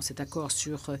justement cet accord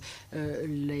sur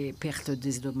les pertes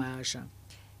des dommages.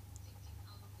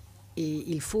 Et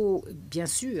il faut bien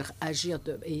sûr agir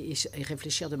et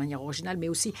réfléchir de manière originale, mais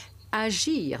aussi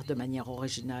agir de manière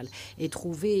originale et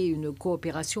trouver une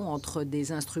coopération entre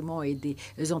des instruments et des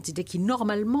entités qui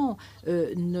normalement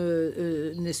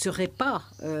ne seraient pas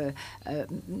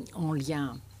en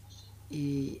lien.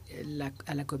 Et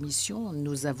à la Commission,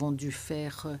 nous avons dû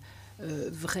faire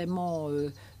vraiment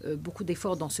beaucoup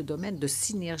d'efforts dans ce domaine de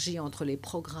synergie entre les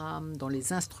programmes, dans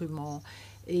les instruments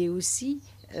et aussi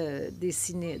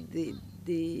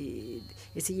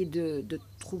essayer de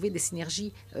trouver des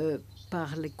synergies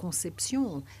par les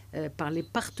conceptions, par les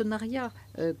partenariats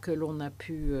que l'on a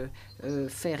pu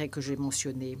faire et que j'ai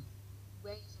mentionnés.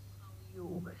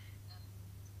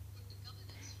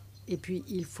 Et puis,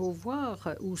 il faut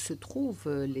voir où se trouvent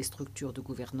les structures de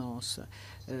gouvernance.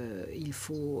 Il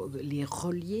faut les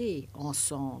relier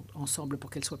ensemble pour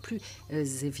qu'elles soient plus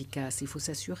efficaces. Il faut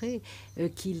s'assurer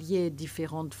qu'il y ait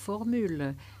différentes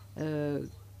formules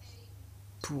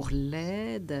pour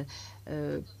l'aide,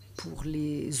 pour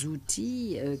les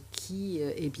outils qui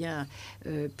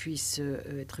puissent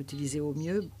être utilisés au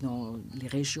mieux dans les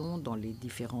régions, dans les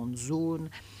différentes zones,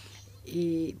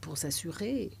 et pour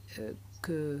s'assurer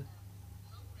que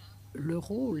le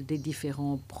rôle des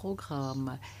différents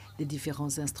programmes, des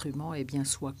différents instruments,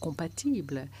 soit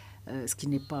compatible, ce qui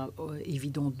n'est pas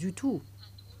évident du tout.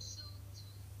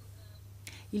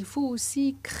 Il faut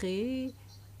aussi créer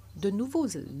de nouveaux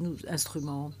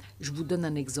instruments. Je vous donne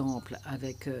un exemple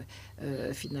avec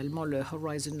finalement le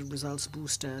Horizon Results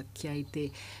Booster qui a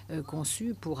été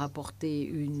conçu pour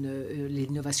apporter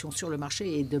l'innovation sur le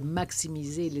marché et de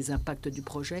maximiser les impacts du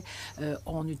projet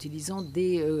en utilisant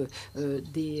des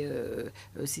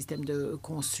systèmes de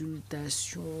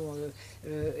consultation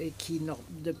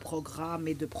de programmes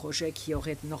et de projets qui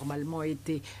auraient normalement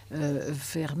été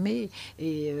fermés.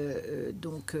 Et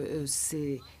donc,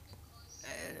 c'est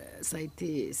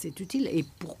utile. Et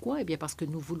pourquoi? Eh bien, parce que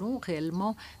nous voulons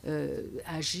réellement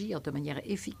agir de manière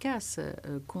efficace,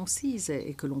 concise,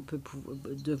 et que l'on peut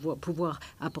pouvoir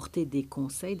apporter des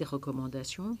conseils, des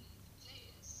recommandations.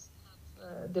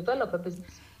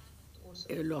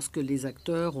 Lorsque les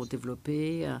acteurs ont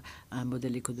développé un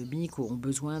modèle économique ou ont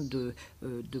besoin de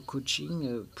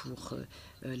coaching pour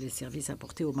les services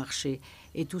apportés au marché.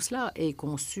 Et tout cela est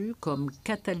conçu comme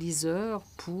catalyseur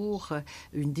pour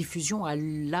une diffusion à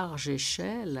large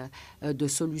échelle de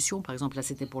solutions. Par exemple, là,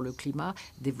 c'était pour le climat,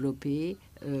 développées,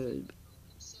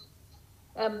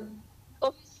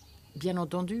 bien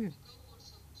entendu,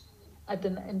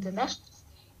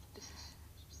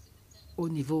 au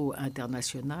niveau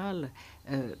international,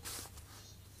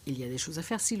 il y a des choses à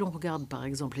faire. Si l'on regarde, par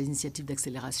exemple, les initiatives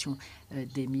d'accélération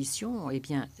des missions, eh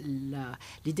bien,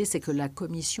 l'idée, c'est que la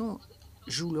Commission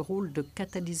joue le rôle de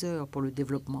catalyseur pour le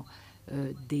développement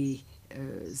des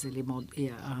éléments et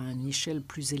à une échelle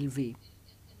plus élevée.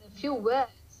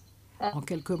 En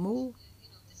quelques mots,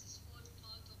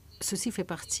 ceci fait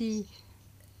partie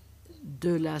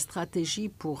de la stratégie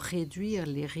pour réduire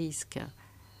les risques.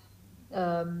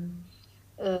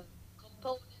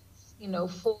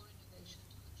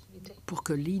 Pour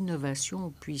que l'innovation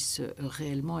puisse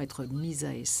réellement être mise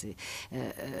à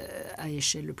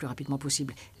échelle le plus rapidement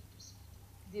possible.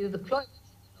 Et de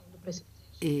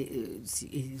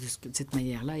cette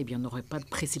manière-là, eh bien, on n'aurait pas de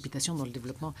précipitation dans le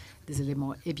développement des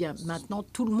éléments. Eh bien, maintenant,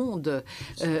 tout le monde,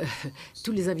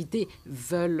 tous les invités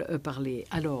veulent parler.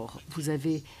 Alors, vous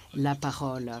avez la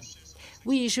parole.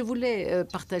 Oui, je voulais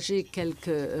partager quelques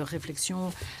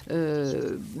réflexions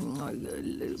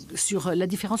sur la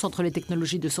différence entre les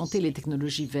technologies de santé et les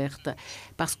technologies vertes.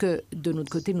 Parce que de notre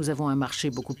côté, nous avons un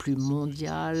marché beaucoup plus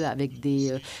mondial avec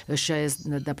des chaînes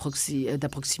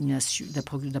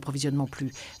d'approvisionnement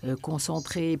plus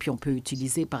concentrées. Puis on peut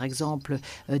utiliser, par exemple,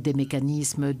 des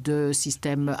mécanismes de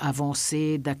systèmes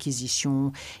avancés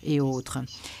d'acquisition et autres.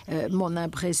 Mon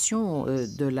impression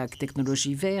de la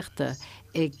technologie verte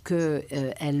est que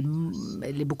elle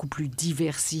est beaucoup plus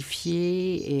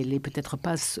diversifiée et elle n'est peut-être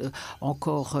pas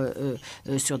encore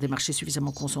sur des marchés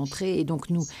suffisamment concentrés. Et donc,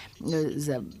 nous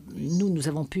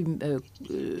avons pu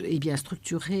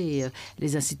structurer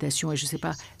les incitations. Et je ne sais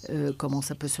pas comment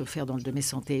ça peut se faire dans le domaine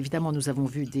santé. Évidemment, nous avons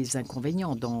vu des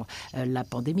inconvénients dans la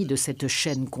pandémie de cette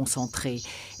chaîne concentrée.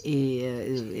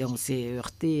 Et on s'est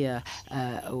heurté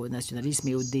au nationalisme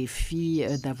et au défi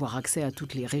d'avoir accès à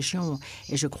toutes les régions.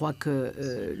 Et je crois que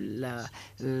la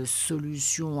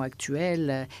solution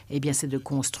actuelle, c'est de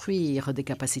construire des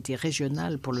capacités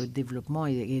régionales pour le développement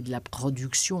et de la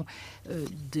production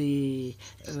des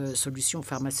solutions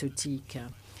pharmaceutiques.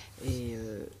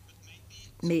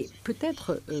 Mais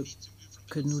peut-être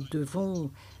que nous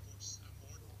devons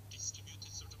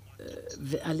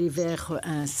aller vers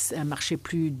un marché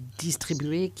plus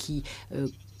distribué qui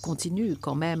continue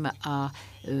quand même à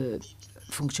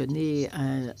fonctionner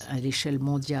à l'échelle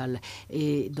mondiale.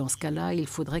 Et dans ce cas-là, il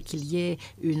faudrait qu'il y ait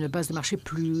une base de marché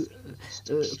plus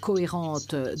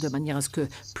cohérente, de manière à ce que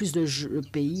plus de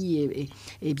pays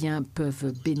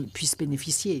puissent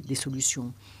bénéficier des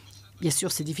solutions. Bien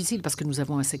sûr, c'est difficile parce que nous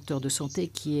avons un secteur de santé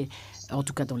qui est, en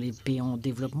tout cas dans les pays en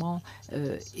développement,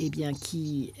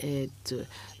 qui est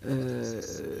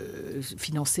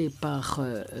financé par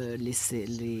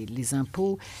les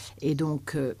impôts. Et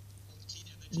donc,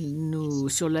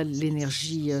 sur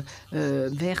l'énergie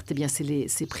verte,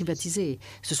 c'est privatisé.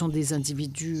 Ce sont des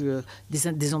individus, des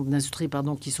industries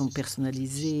qui sont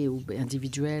personnalisées ou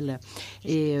individuelles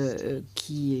et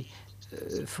qui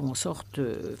font en sorte,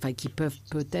 qui peuvent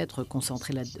peut-être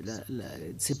concentrer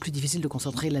c'est plus difficile de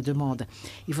concentrer la demande.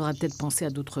 Il faudra peut-être penser à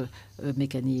d'autres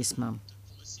mécanismes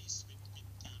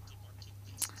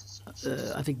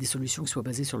avec des solutions qui soient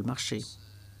basées sur le marché.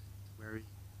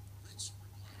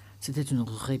 C'était une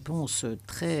réponse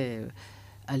très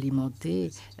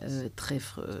alimentée, très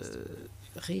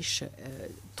riche.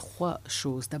 Trois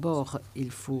choses. D'abord,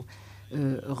 il faut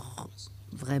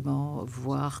vraiment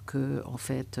voir que, en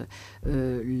fait,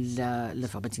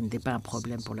 l'informatique n'était pas un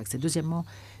problème pour l'accès. Deuxièmement,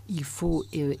 il faut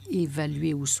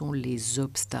évaluer où sont les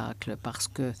obstacles parce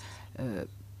que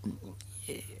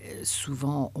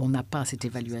souvent, on n'a pas cette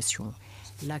évaluation.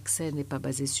 L'accès n'est pas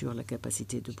basé sur la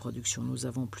capacité de production. Nous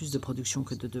avons plus de production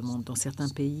que de demande. Dans certains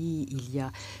pays, il y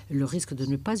a le risque de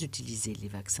ne pas utiliser les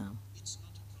vaccins.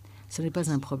 Ce n'est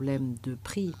pas un problème de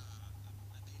prix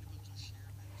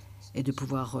et de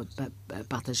pouvoir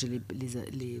partager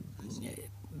les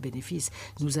bénéfices.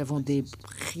 Nous avons des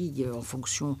prix en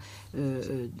fonction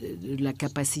de la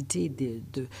capacité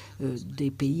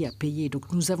des pays à payer.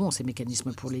 Donc, nous avons ces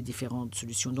mécanismes pour les différentes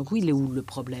solutions. Donc, oui, il est où le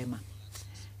problème?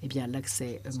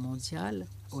 L'accès mondial,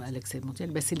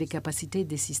 c'est les capacités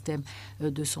des systèmes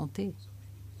de santé.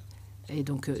 Et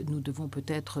donc, nous devons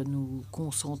peut-être nous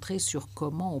concentrer sur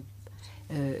comment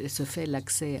se fait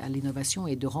l'accès à l'innovation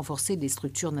et de renforcer les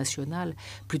structures nationales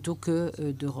plutôt que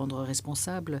de rendre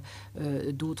responsables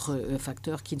d'autres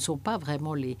facteurs qui ne sont pas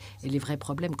vraiment les vrais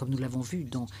problèmes, comme nous l'avons vu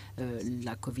dans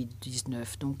la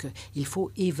COVID-19. Donc, il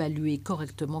faut évaluer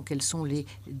correctement quels sont les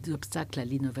obstacles à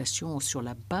l'innovation sur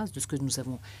la base de ce que nous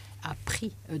avons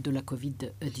appris de la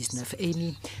COVID-19.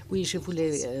 Amy, oui, je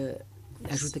voulais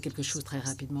ajouter quelque chose très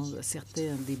rapidement.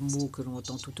 Certains des mots que l'on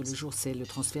entend tout le jour, c'est le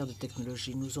transfert de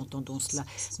technologie. Nous entendons cela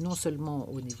non seulement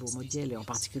au niveau mondial et en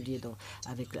particulier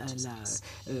avec la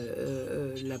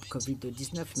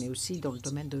COVID-19, mais aussi dans le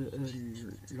domaine de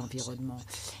l'environnement.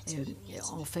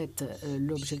 En fait,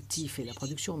 l'objectif est la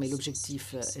production, mais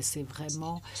l'objectif, c'est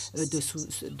vraiment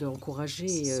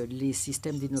d'encourager les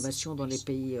systèmes d'innovation dans les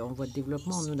pays en voie de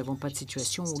développement. Nous n'avons pas de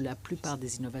situation où la plupart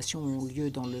des innovations ont lieu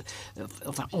dans le...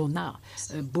 on a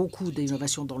beaucoup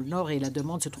d'innovations dans le nord et la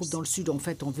demande se trouve dans le sud. En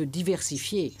fait, on veut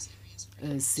diversifier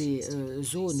ces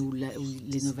zones où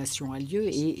l'innovation a lieu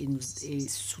et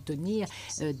soutenir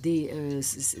des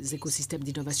écosystèmes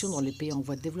d'innovation dans les pays en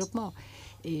voie de développement.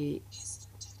 Et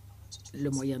le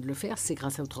moyen de le faire, c'est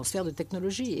grâce au transfert de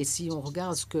technologie. Et si on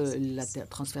regarde ce que le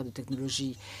transfert de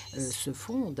technologie se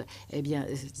fonde, dès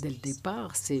le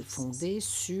départ, c'est fondé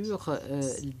sur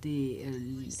des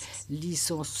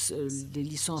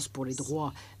licences pour les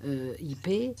droits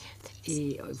IP.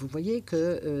 Et vous voyez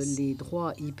que les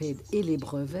droits IP et les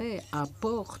brevets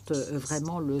apportent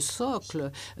vraiment le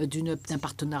socle d'un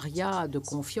partenariat de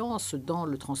confiance dans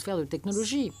le transfert de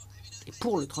technologie. Et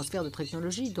pour le transfert de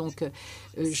technologie. Donc,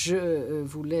 je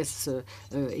vous laisse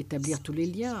établir tous les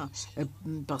liens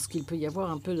parce qu'il peut y avoir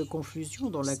un peu de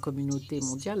confusion dans la communauté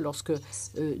mondiale lorsque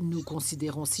nous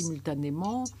considérons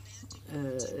simultanément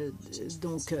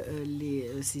les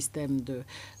systèmes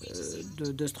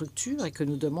de structure et que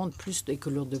l'on demande plus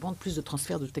de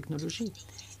transfert de technologie.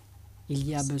 Il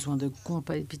y a besoin de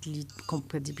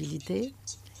compatibilité.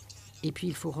 Et puis,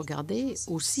 il faut regarder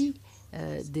aussi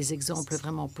des exemples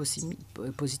vraiment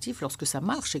positifs lorsque ça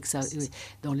marche et que ça,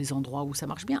 dans les endroits où ça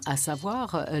marche bien, à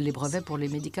savoir les brevets pour les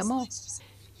médicaments.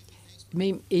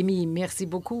 Mais Amy, merci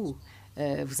beaucoup.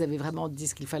 Vous avez vraiment dit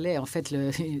ce qu'il fallait. En fait,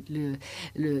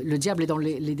 le diable est dans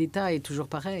les détails, toujours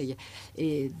pareil.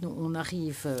 Et on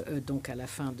arrive donc à la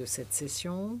fin de cette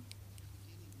session.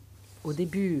 Au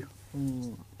début,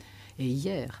 et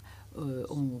hier,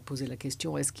 on posait la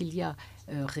question, est-ce qu'il y a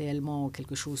réellement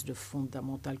quelque chose de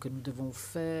fondamental que nous devons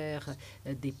faire,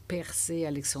 des percées?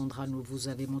 Alexandra, nous vous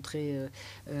avez montré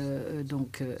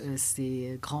donc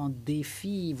ces grands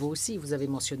défis. Vous aussi, vous avez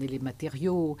mentionné les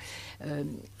matériaux.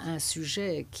 Un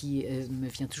sujet qui me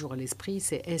vient toujours à l'esprit,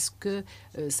 c'est est-ce que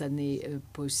ça n'est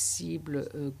possible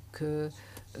que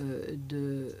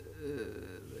de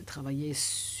travailler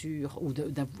sur, ou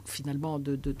finalement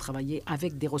de travailler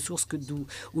avec des ressources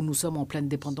où nous sommes en pleine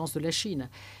dépendance de la Chine.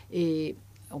 Et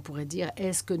on pourrait dire,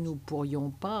 est-ce que nous ne pourrions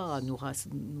pas nous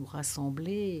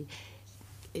rassembler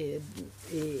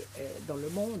dans le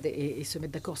monde et se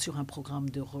mettre d'accord sur un programme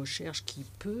de recherche qui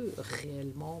peut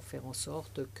réellement faire en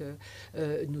sorte que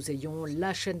nous ayons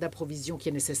la chaîne d'approvisionnement qui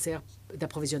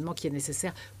est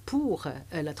nécessaire pour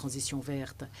la transition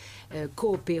verte.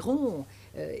 Coopérons,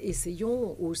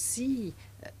 essayons aussi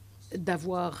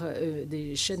d'avoir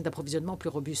des chaînes d'approvisionnement plus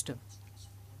robustes.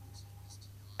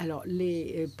 Alors,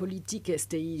 les politiques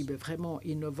STI vraiment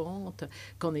innovantes,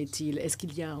 qu'en est-il? Est-ce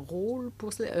qu'il y a un rôle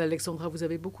pour cela? Alexandra, vous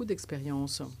avez beaucoup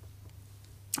d'expérience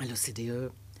à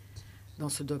l'OCDE dans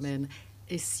ce domaine.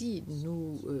 Et si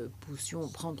nous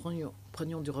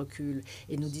prenions du recul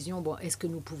et nous disions, bon, est-ce que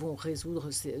nous pouvons résoudre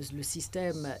le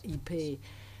système IP?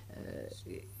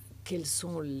 Quelles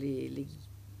sont les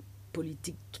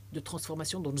politiques de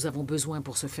transformation dont nous avons besoin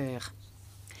pour ce faire?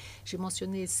 J'ai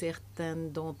mentionné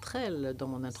certaines d'entre elles dans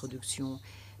mon introduction,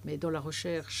 mais dans la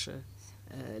recherche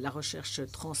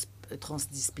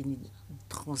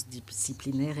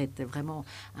transdisciplinaire était vraiment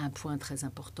un point très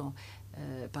important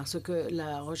parce que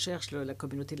la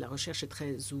communauté de la recherche est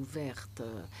très ouverte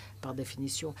par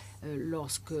définition.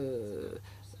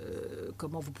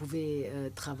 Comment vous pouvez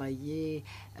travailler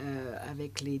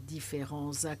avec les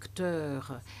différents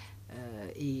acteurs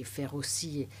et faire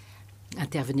aussi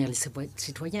intervenir les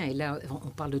citoyens. Et là,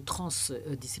 on parle de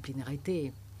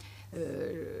transdisciplinarité.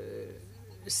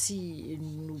 Si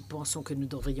nous pensons que nous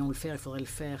devrions le faire, il faudrait le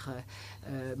faire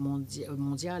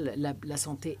mondial. La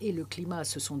santé et le climat,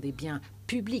 ce sont des biens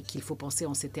publics. Il faut penser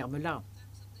en ces termes-là.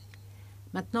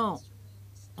 Maintenant,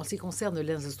 en ce qui concerne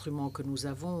les instruments que nous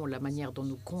avons, la manière dont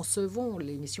nous concevons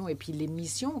les missions, et puis les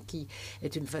missions, qui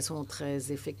est une façon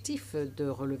très effective de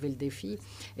relever le défi,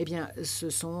 eh bien, ce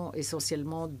sont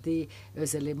essentiellement des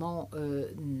éléments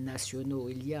nationaux.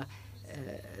 Il y a,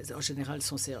 en général,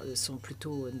 sont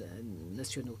plutôt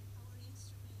nationaux.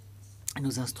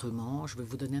 Nos instruments, je vais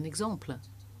vous donner un exemple.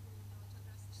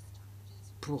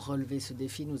 Pour relever ce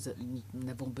défi, nous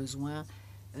avons besoin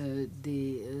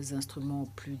des instruments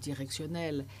plus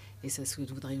directionnels, et c'est ce que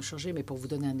nous voudrions changer. Mais pour vous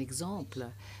donner un exemple,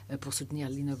 pour soutenir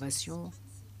l'innovation,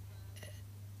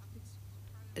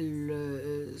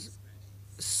 le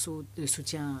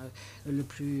soutien le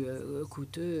plus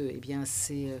coûteux, eh bien,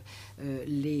 c'est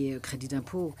les crédits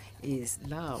d'impôt. Et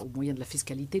là, au moyen de la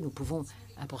fiscalité, nous pouvons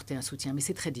apporter un soutien. Mais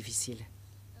c'est très difficile.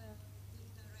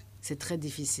 C'est très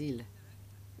difficile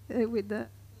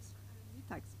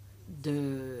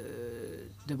de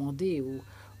demander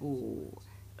au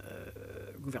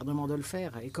gouvernement de le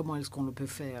faire. Et comment est-ce qu'on le peut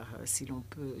faire si l'on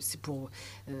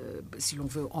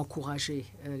veut encourager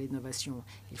l'innovation?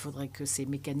 Il faudrait que ces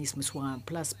mécanismes soient en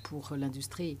place pour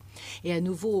l'industrie. Et à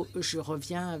nouveau, je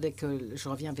reviens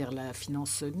vers la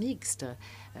finance mixte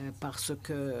parce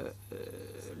que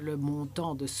le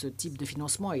montant de ce type de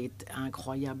financement est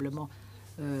incroyablement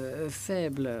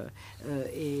faible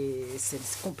et c'est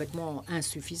complètement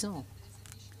insuffisant.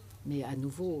 Mais à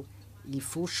nouveau, il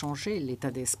faut changer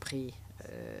l'état d'esprit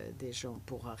des gens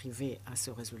pour arriver à ce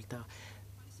résultat.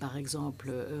 Par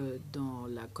exemple, dans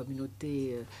la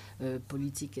communauté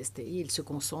politique STI, il se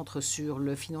concentre sur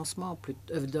le financement,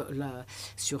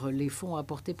 sur les fonds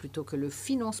apportés plutôt que le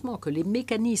financement, que les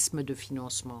mécanismes de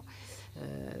financement.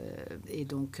 Et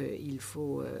donc, il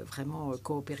faut vraiment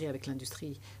coopérer avec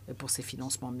l'industrie pour ces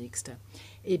financements mixtes.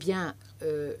 Eh bien,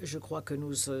 je crois que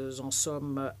nous en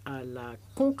sommes à la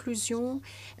conclusion.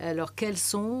 Alors, quels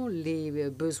sont les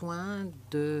besoins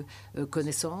de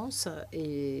connaissances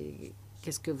et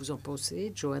qu'est-ce que vous en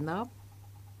pensez, Johanna?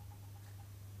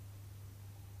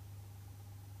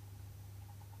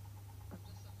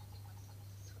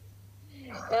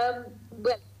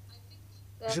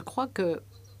 Je crois que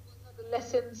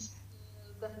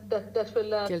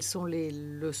quelles sont les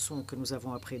leçons que nous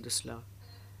avons apprises de cela?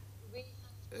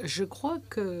 Je crois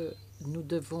que nous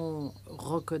devons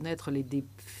reconnaître les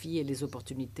défis et les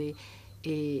opportunités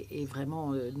et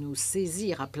vraiment nous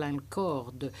saisir à plein le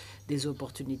corps des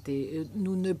opportunités.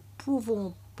 Nous ne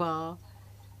pouvons pas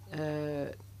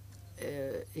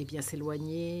eh bien,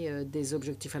 s'éloigner des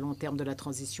objectifs à long terme de la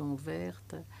transition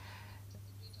verte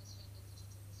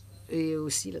et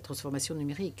aussi la transformation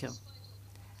numérique,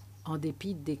 en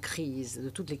dépit des crises, de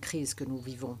toutes les crises que nous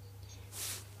vivons.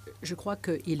 Je crois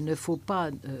qu'il ne faut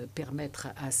pas permettre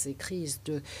à ces crises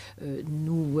de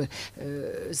nous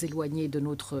éloigner de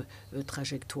notre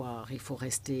trajectoire. Il faut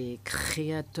rester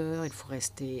créateur, il faut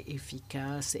rester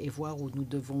efficace et voir où nous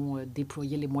devons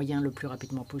déployer les moyens le plus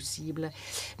rapidement possible,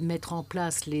 mettre en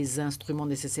place les instruments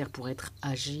nécessaires pour être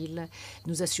agile,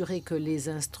 nous assurer que les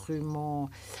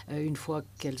instruments, une fois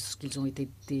qu'ils ont été,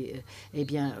 eh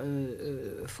bien,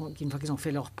 une fois qu'ils ont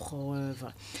fait leurs preuves,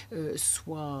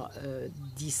 soient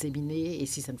disséminés. Et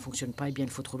si ça ne fonctionne pas, eh bien,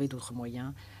 il faut trouver d'autres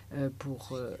moyens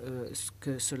pour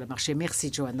que cela marche.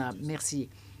 Merci, Johanna. Merci.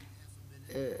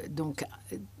 Donc,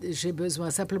 j'ai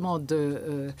besoin simplement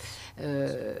de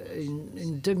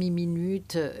une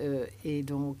demi-minute et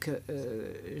donc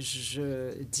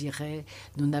je dirais,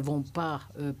 nous n'avons pas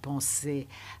pensé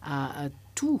à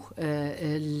tous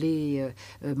les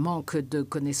manques de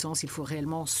connaissances. Il faut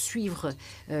réellement suivre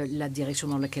la direction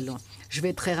dans laquelle je vais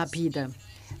être très rapide.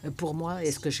 Pour moi,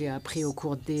 et ce que j'ai appris au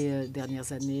cours des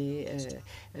dernières années,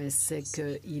 c'est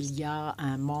qu'il y a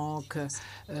un manque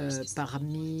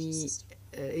parmi,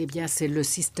 eh bien, c'est le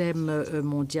système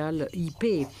mondial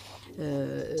IP.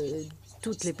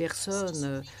 Toutes les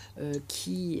personnes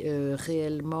qui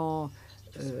réellement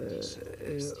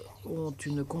ont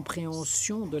une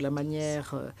compréhension de la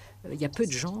manière. Il y a peu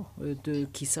de gens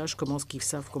qui savent comment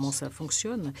ça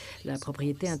fonctionne, la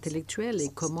propriété intellectuelle et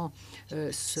comment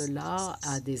cela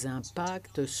a des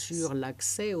impacts sur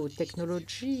l'accès aux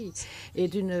technologies. Et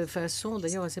d'une façon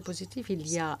d'ailleurs assez positive, il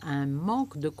y a un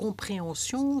manque de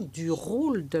compréhension du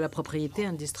rôle de la propriété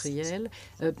intellectuelle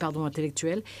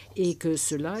et que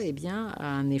cela eh bien, a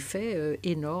un effet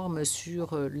énorme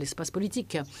sur l'espace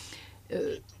politique.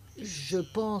 Je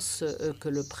pense que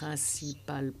le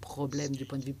principal problème du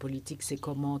point de vue politique, c'est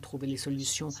comment trouver les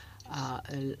solutions à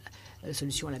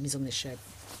la mise en échec.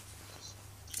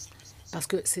 Parce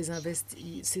que ces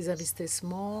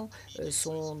investissements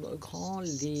sont grands.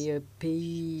 Les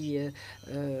pays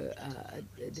à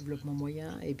développement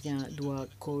moyen eh bien, doivent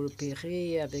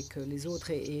coopérer avec les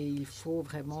autres et il faut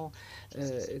vraiment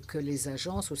que les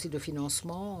agences aussi de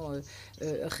financement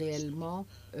réellement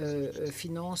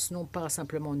financent non pas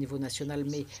simplement au niveau national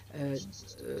mais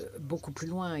beaucoup plus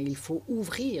loin. Il faut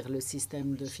ouvrir le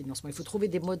système de financement. Il faut trouver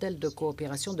des modèles de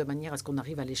coopération de manière à ce qu'on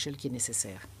arrive à l'échelle qui est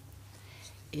nécessaire.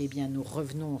 Eh bien, nous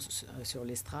revenons sur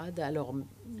l'estrade. Alors,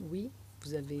 oui,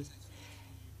 vous avez...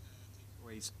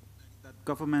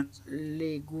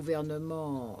 Les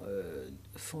gouvernements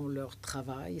font leur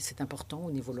travail, c'est important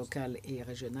au niveau local et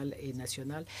régional et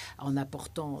national, en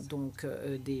apportant donc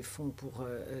des fonds pour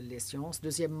les sciences.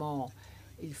 Deuxièmement,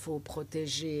 il faut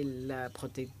protéger la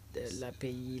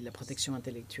protection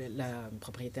intellectuelle, la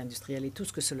propriété industrielle et tout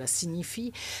ce que cela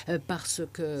signifie, parce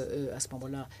que à ce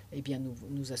moment-là, eh bien,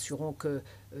 nous assurons que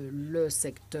le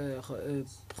secteur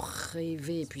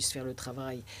privé puisse faire le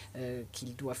travail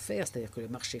qu'il doit faire, c'est-à-dire que le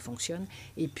marché fonctionne.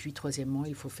 Et puis, troisièmement,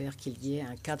 il faut faire qu'il y ait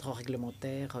un cadre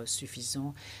réglementaire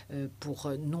suffisant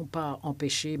pour non pas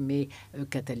empêcher, mais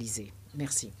catalyser.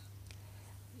 Merci.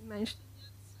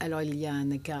 Alors, il y a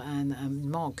un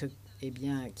manque eh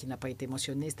bien, qui n'a pas été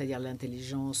mentionné, c'est-à-dire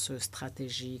l'intelligence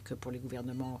stratégique pour les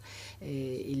gouvernements.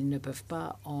 Et ils ne peuvent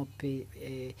pas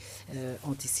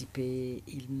anticiper.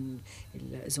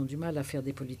 Ils ont du mal à faire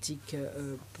des politiques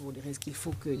pour les risques. Il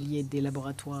faut qu'il y ait des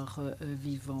laboratoires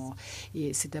vivants.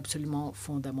 Et c'est absolument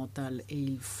fondamental. Et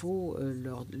il faut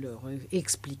leur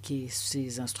expliquer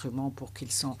ces instruments pour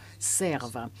qu'ils s'en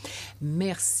servent.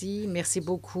 Merci. Merci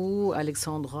beaucoup,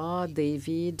 Alexandra,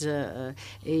 David,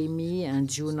 Amy et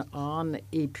June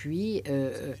et puis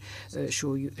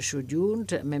Shodyun,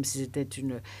 même si c'était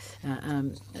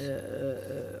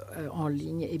en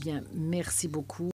ligne. Eh bien, merci beaucoup.